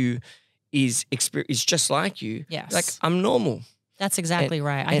around you is just like you, like I'm normal. That's exactly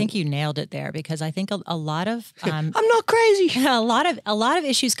right. I think you nailed it there, because I think a lot of I'm not crazy. A lot of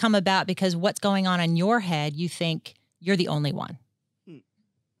issues come about because what's going on in your head, you think you're the only one.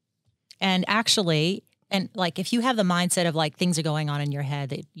 And actually, and like if you have the mindset of like things are going on in your head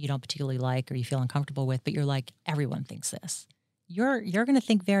that you don't particularly like or you feel uncomfortable with, but you're like, everyone thinks this, you're going to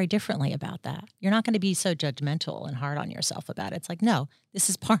think very differently about that. You're not going to be so judgmental and hard on yourself about it. It's like, no, this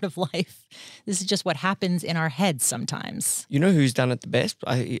is part of life. This is just what happens in our heads sometimes. You know who's done it the best?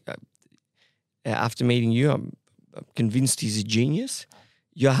 After meeting you, I'm convinced he's a genius.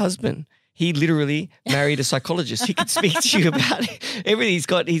 Your husband. He literally married a psychologist. He could speak to you about everything.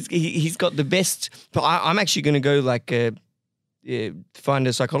 He's got the best. But I'm actually going to go find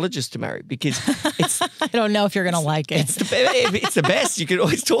a psychologist to marry, because it's. I don't know if you're going to like it. It's the best. You can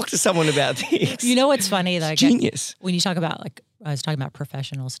always talk to someone about things. You know what's funny? Like genius. When you talk about, like I was talking about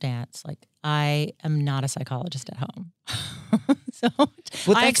professional stance, like I am not a psychologist at home. So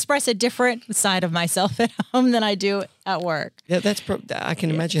I express a different side of myself at home than I do at work. Yeah, I can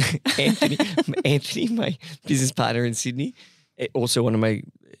imagine Anthony, my business partner in Sydney, also one of my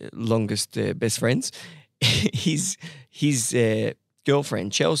longest best friends. His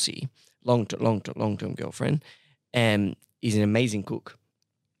girlfriend Chelsea, long-term girlfriend, is an amazing cook,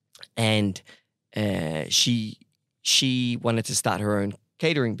 and she wanted to start her own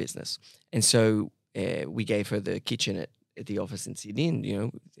catering business, and so we gave her the kitchen at at the office in Sydney,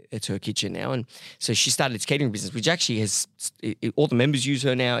 and it's her kitchen now. And so she started its catering business, which actually has all the members use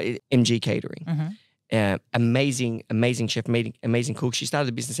her now. MG Catering, amazing chef, amazing cook. She started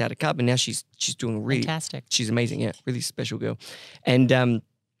the business out of Cub, and now she's doing really fantastic. She's amazing, yeah, really special girl. And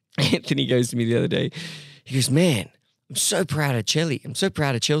Anthony goes to me the other day. He goes, "Man, I'm so proud of Chelly. I'm so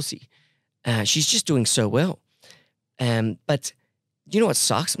proud of Chelsea. She's just doing so well. But you know what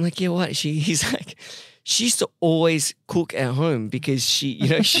sucks?" I'm like, "Yeah, what?" He's like, "She used to always cook at home because she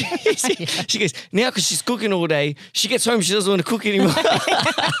goes, now because she's cooking all day, she gets home, she doesn't want to cook anymore."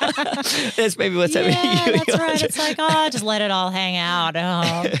 That's maybe what's happening. Yeah, that's right. It's like, just let it all hang out.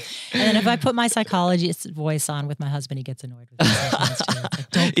 And then if I put my psychologist voice on with my husband, he gets annoyed with me sometimes too. It's like,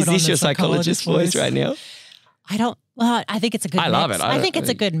 don't put Is on this the your psychologist voice right now? I don't. Well, I think it's a good. I mix. love it. I think it's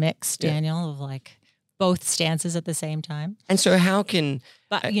a good mix, Daniel, of like both stances at the same time. And so, how can?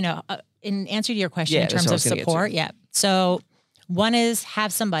 But in answer to your question, in terms of support, So one is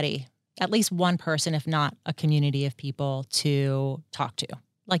have somebody, at least one person, if not a community of people, to talk to.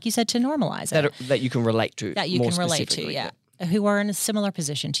 Like you said, to normalize it. That you can relate to. That you can relate to, who are in a similar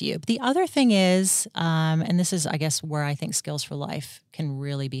position to you. But the other thing is, and this is, I guess, where I think Skills for Life can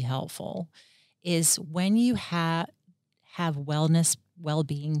really be helpful, is when you have wellness,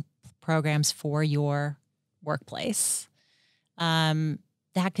 well-being programs for your workplace,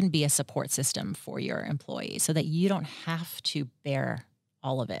 that can be a support system for your employees so that you don't have to bear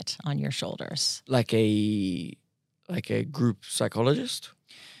all of it on your shoulders. Like a group psychologist,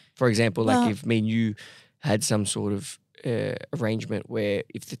 for example, like if me and you had some sort of arrangement where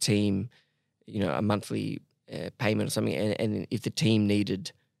if the team, a monthly payment or something, and if the team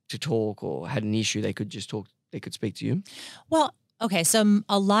needed to talk or had an issue, they could just talk, they could speak to you? Well, okay, so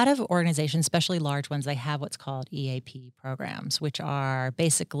a lot of organizations, especially large ones, they have what's called EAP programs, which are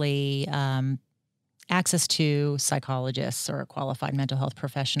basically access to psychologists or qualified mental health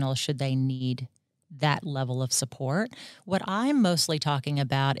professionals should they need that level of support. What I'm mostly talking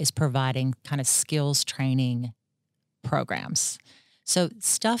about is providing kind of skills training programs. So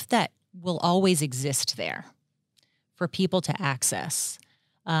stuff that will always exist there for people to access,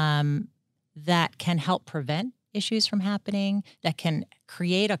 that can help prevent issues from happening, that can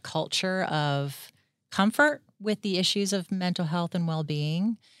create a culture of comfort with the issues of mental health and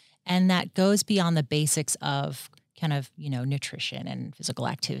well-being, and that goes beyond the basics of kind of, nutrition and physical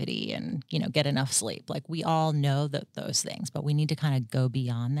activity and, get enough sleep. Like we all know those things, but we need to kind of go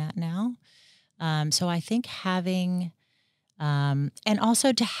beyond that now. So I think having, and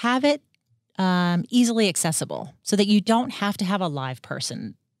also to have it easily accessible so that you don't have to have a live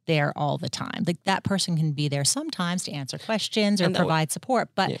person there all the time. Like that person can be there sometimes to answer questions or provide support,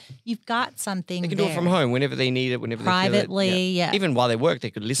 but you've got something. They can do it from home whenever they need it, whenever privately, they feel it. Even while they work, they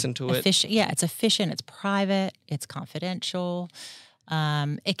could listen to it. It's efficient. It's private. It's confidential.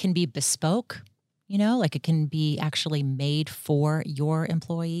 It can be bespoke. Like it can be actually made for your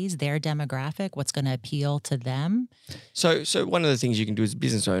employees, their demographic, what's going to appeal to them. So one of the things you can do as a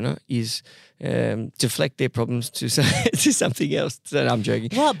business owner is deflect their problems to something else. So I'm joking.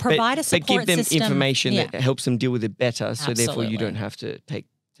 Well, provide a support system. But give them information that helps them deal with it better. Absolutely. So therefore you don't have to take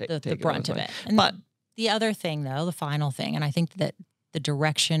the brunt of it. And but the other thing, though, the final thing, and I think that the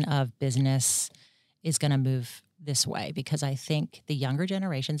direction of business is going to move this way, because I think the younger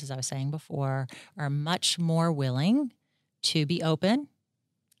generations, as I was saying before, are much more willing to be open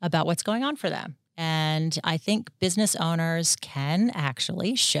about what's going on for them. And I think business owners can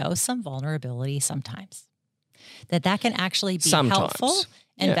actually show some vulnerability sometimes. That can actually be helpful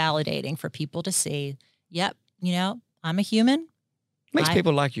and validating for people to see, yep, I'm a human. Makes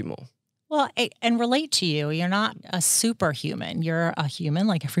people like you more. Well, and relate to you. You're not a superhuman. You're a human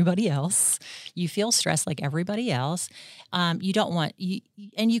like everybody else. You feel stressed like everybody else. You don't want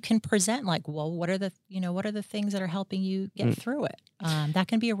and you can present like, well, what are the things that are helping you get through it? That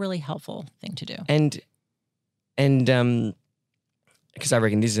can be a really helpful thing to do. And because I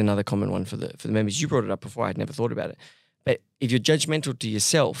reckon this is another common one for the members. You brought it up before. I'd never thought about it. But if you're judgmental to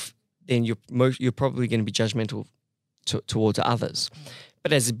yourself, then you're probably going to be judgmental towards others.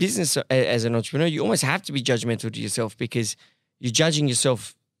 But as a business, as an entrepreneur, you almost have to be judgmental to yourself because you're judging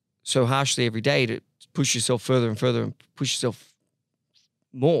yourself so harshly every day to push yourself further and further and push yourself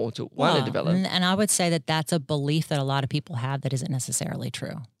more to want to develop. And I would say that that's a belief that a lot of people have that isn't necessarily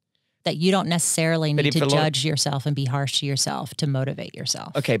true. That you don't necessarily need to judge yourself and be harsh to yourself to motivate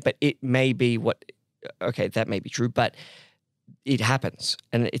yourself. Okay, but it may be that may be true, but it happens.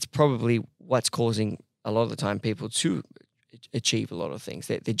 And it's probably what's causing a lot of the time people to achieve a lot of things.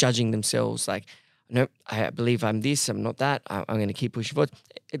 They're judging themselves like, no, I believe I'm this, I'm not that, I'm going to keep pushing forward.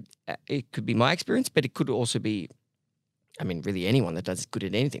 It could be my experience, but it could also be I mean, really anyone that does good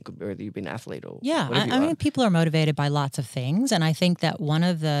at anything, could be whether you've been an athlete or Yeah, whatever you I are. mean, people are motivated by lots of things. And I think that one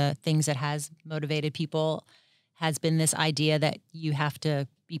of the things that has motivated people has been this idea that you have to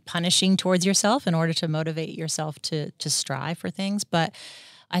be punishing towards yourself in order to motivate yourself to strive for things. But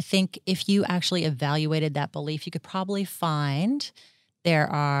I think if you actually evaluated that belief, you could probably find there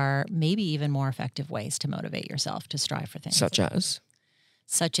are maybe even more effective ways to motivate yourself to strive for things.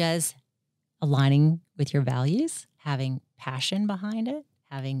 Such as aligning with your values, having passion behind it,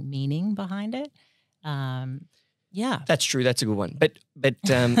 having meaning behind it. Yeah. That's true. That's a good one. But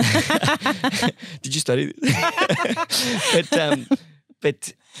did you study this?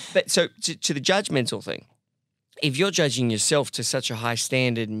 but so to the judgmental thing, if you're judging yourself to such a high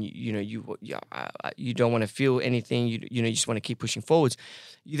standard and you don't want to feel anything, you just want to keep pushing forwards,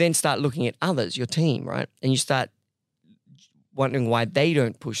 you then start looking at others, your team, right? And you start wondering why they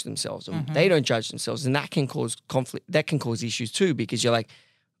don't push themselves or they don't judge themselves, and that can cause conflict. That can cause issues too, because you're like,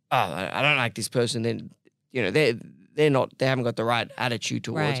 oh, I don't like this person. Then they haven't got the right attitude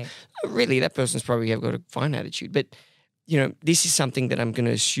towards. Right. Really, that person's probably have got a fine attitude, but this is something that I'm going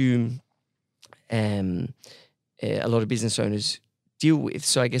to assume a lot of business owners deal with.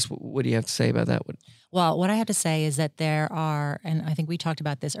 So I guess what do you have to say about that one? Well, what I have to say is that there are, and I think we talked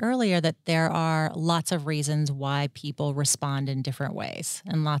about this earlier, that there are lots of reasons why people respond in different ways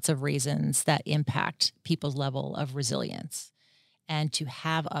and lots of reasons that impact people's level of resilience. And to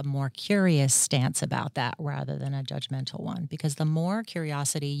have a more curious stance about that rather than a judgmental one, because the more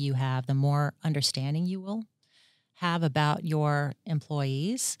curiosity you have, the more understanding you will have about your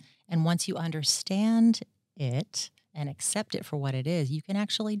employees. And once you understand it and accept it for what it is, you can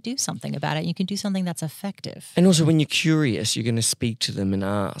actually do something about it. You can do something that's effective. And also when you're curious, you're going to speak to them and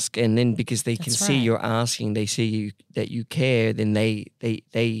ask. And then because they can see you're asking, they see that you care, then they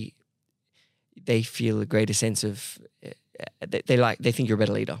feel a greater sense of, they think you're a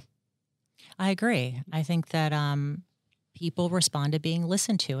better leader. I agree. I think that people respond to being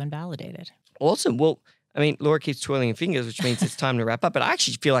listened to and validated. Awesome. Well, I mean, Laura keeps twirling her fingers, which means it's time to wrap up. But I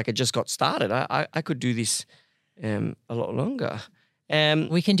actually feel like I just got started. I could do this a lot longer.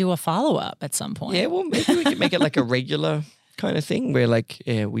 We can do a follow-up at some point. Yeah, well, maybe we could make it like a regular kind of thing where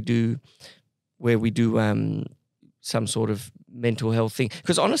we do some sort of mental health thing.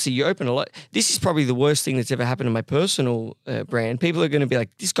 Because honestly, you open a lot. This is probably the worst thing that's ever happened to my personal brand. People are going to be like,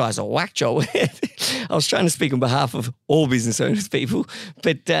 this guy's a whack job. I was trying to speak on behalf of all business owners, people.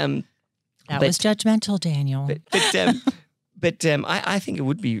 But that was judgmental, Daniel. But I think it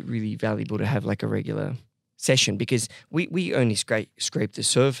would be really valuable to have like a regular session, because we only scrape the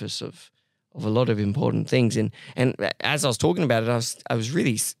surface of a lot of important things. And as I was talking about it, I was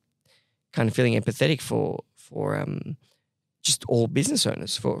really kind of feeling empathetic for just all business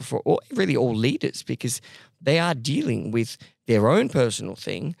owners, for really all leaders, because they are dealing with their own personal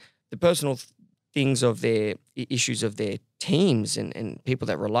thing, the personal things of their issues of their teams and people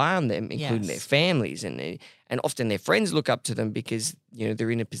that rely on them, including their families, and often their friends look up to them because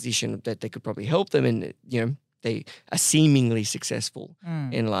they're in a position that they could probably help them, and they are seemingly successful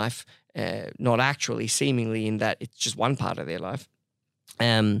in life, not actually, seemingly, in that it's just one part of their life,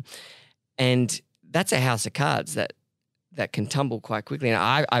 and that's a house of cards that can tumble quite quickly. And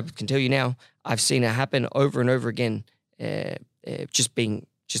I can tell you now, I've seen it happen over and over again. Just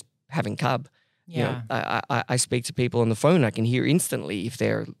having Cub. Yeah. I speak to people on the phone. I can hear instantly if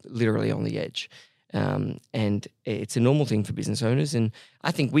they're literally on the edge. And it's a normal thing for business owners. And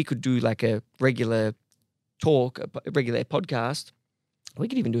I think we could do like a regular talk, a regular podcast. We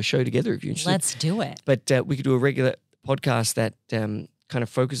could even do a show together if you're interested. Let's do it. But we could do a regular podcast that kind of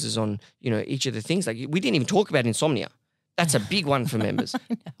focuses on, each of the things. Like we didn't even talk about insomnia. That's a big one for members. I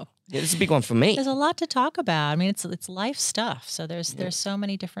know. Yeah, it's a big one for me. There's a lot to talk about. I mean, it's life stuff. So there's so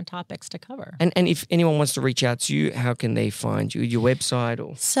many different topics to cover. And if anyone wants to reach out to you, how can they find you? Your website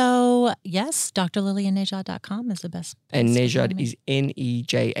or? So yes, drlilliannejad.com is the best place. And Nejad is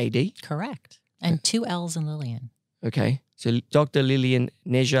Nejad? Correct. And 2 L's in Lillian. Okay. So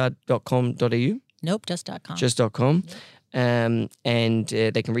drlilliannejad.com.au? Nope, just .com. Just .com. Yep. And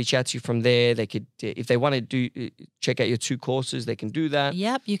they can reach out to you from there. They could, if they want to check out your 2 courses, they can do that.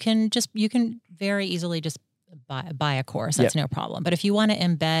 Yep, you can very easily just buy a course. That's no problem. But if you want to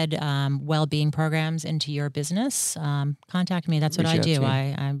embed well-being programs into your business, contact me. That's what I do.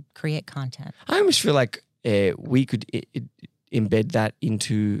 I create content. I almost feel like we could embed that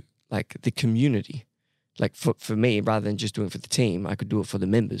into like the community. Like for me, rather than just doing it for the team, I could do it for the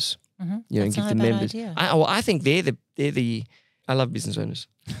members. Mm-hmm. And give the members. I think they're the. I love business owners.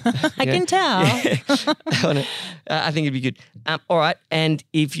 I can tell. I think it'd be good. All right, and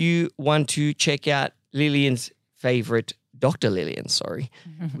if you want to check out Lillian's favorite Dr. Lillian,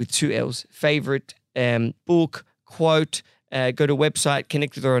 with 2 L's, favorite book, quote. Go to website,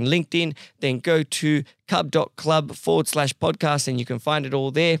 connect with her on LinkedIn, then go to cub.club/podcast and you can find it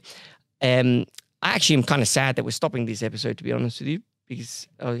all there. I actually am kind of sad that we're stopping this episode, to be honest with you, because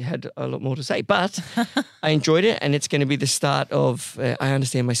I had a lot more to say, but I enjoyed it and it's going to be the start of, I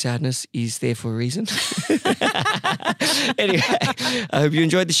understand my sadness is there for a reason. Anyway, I hope you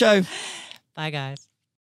enjoyed the show. Bye, guys.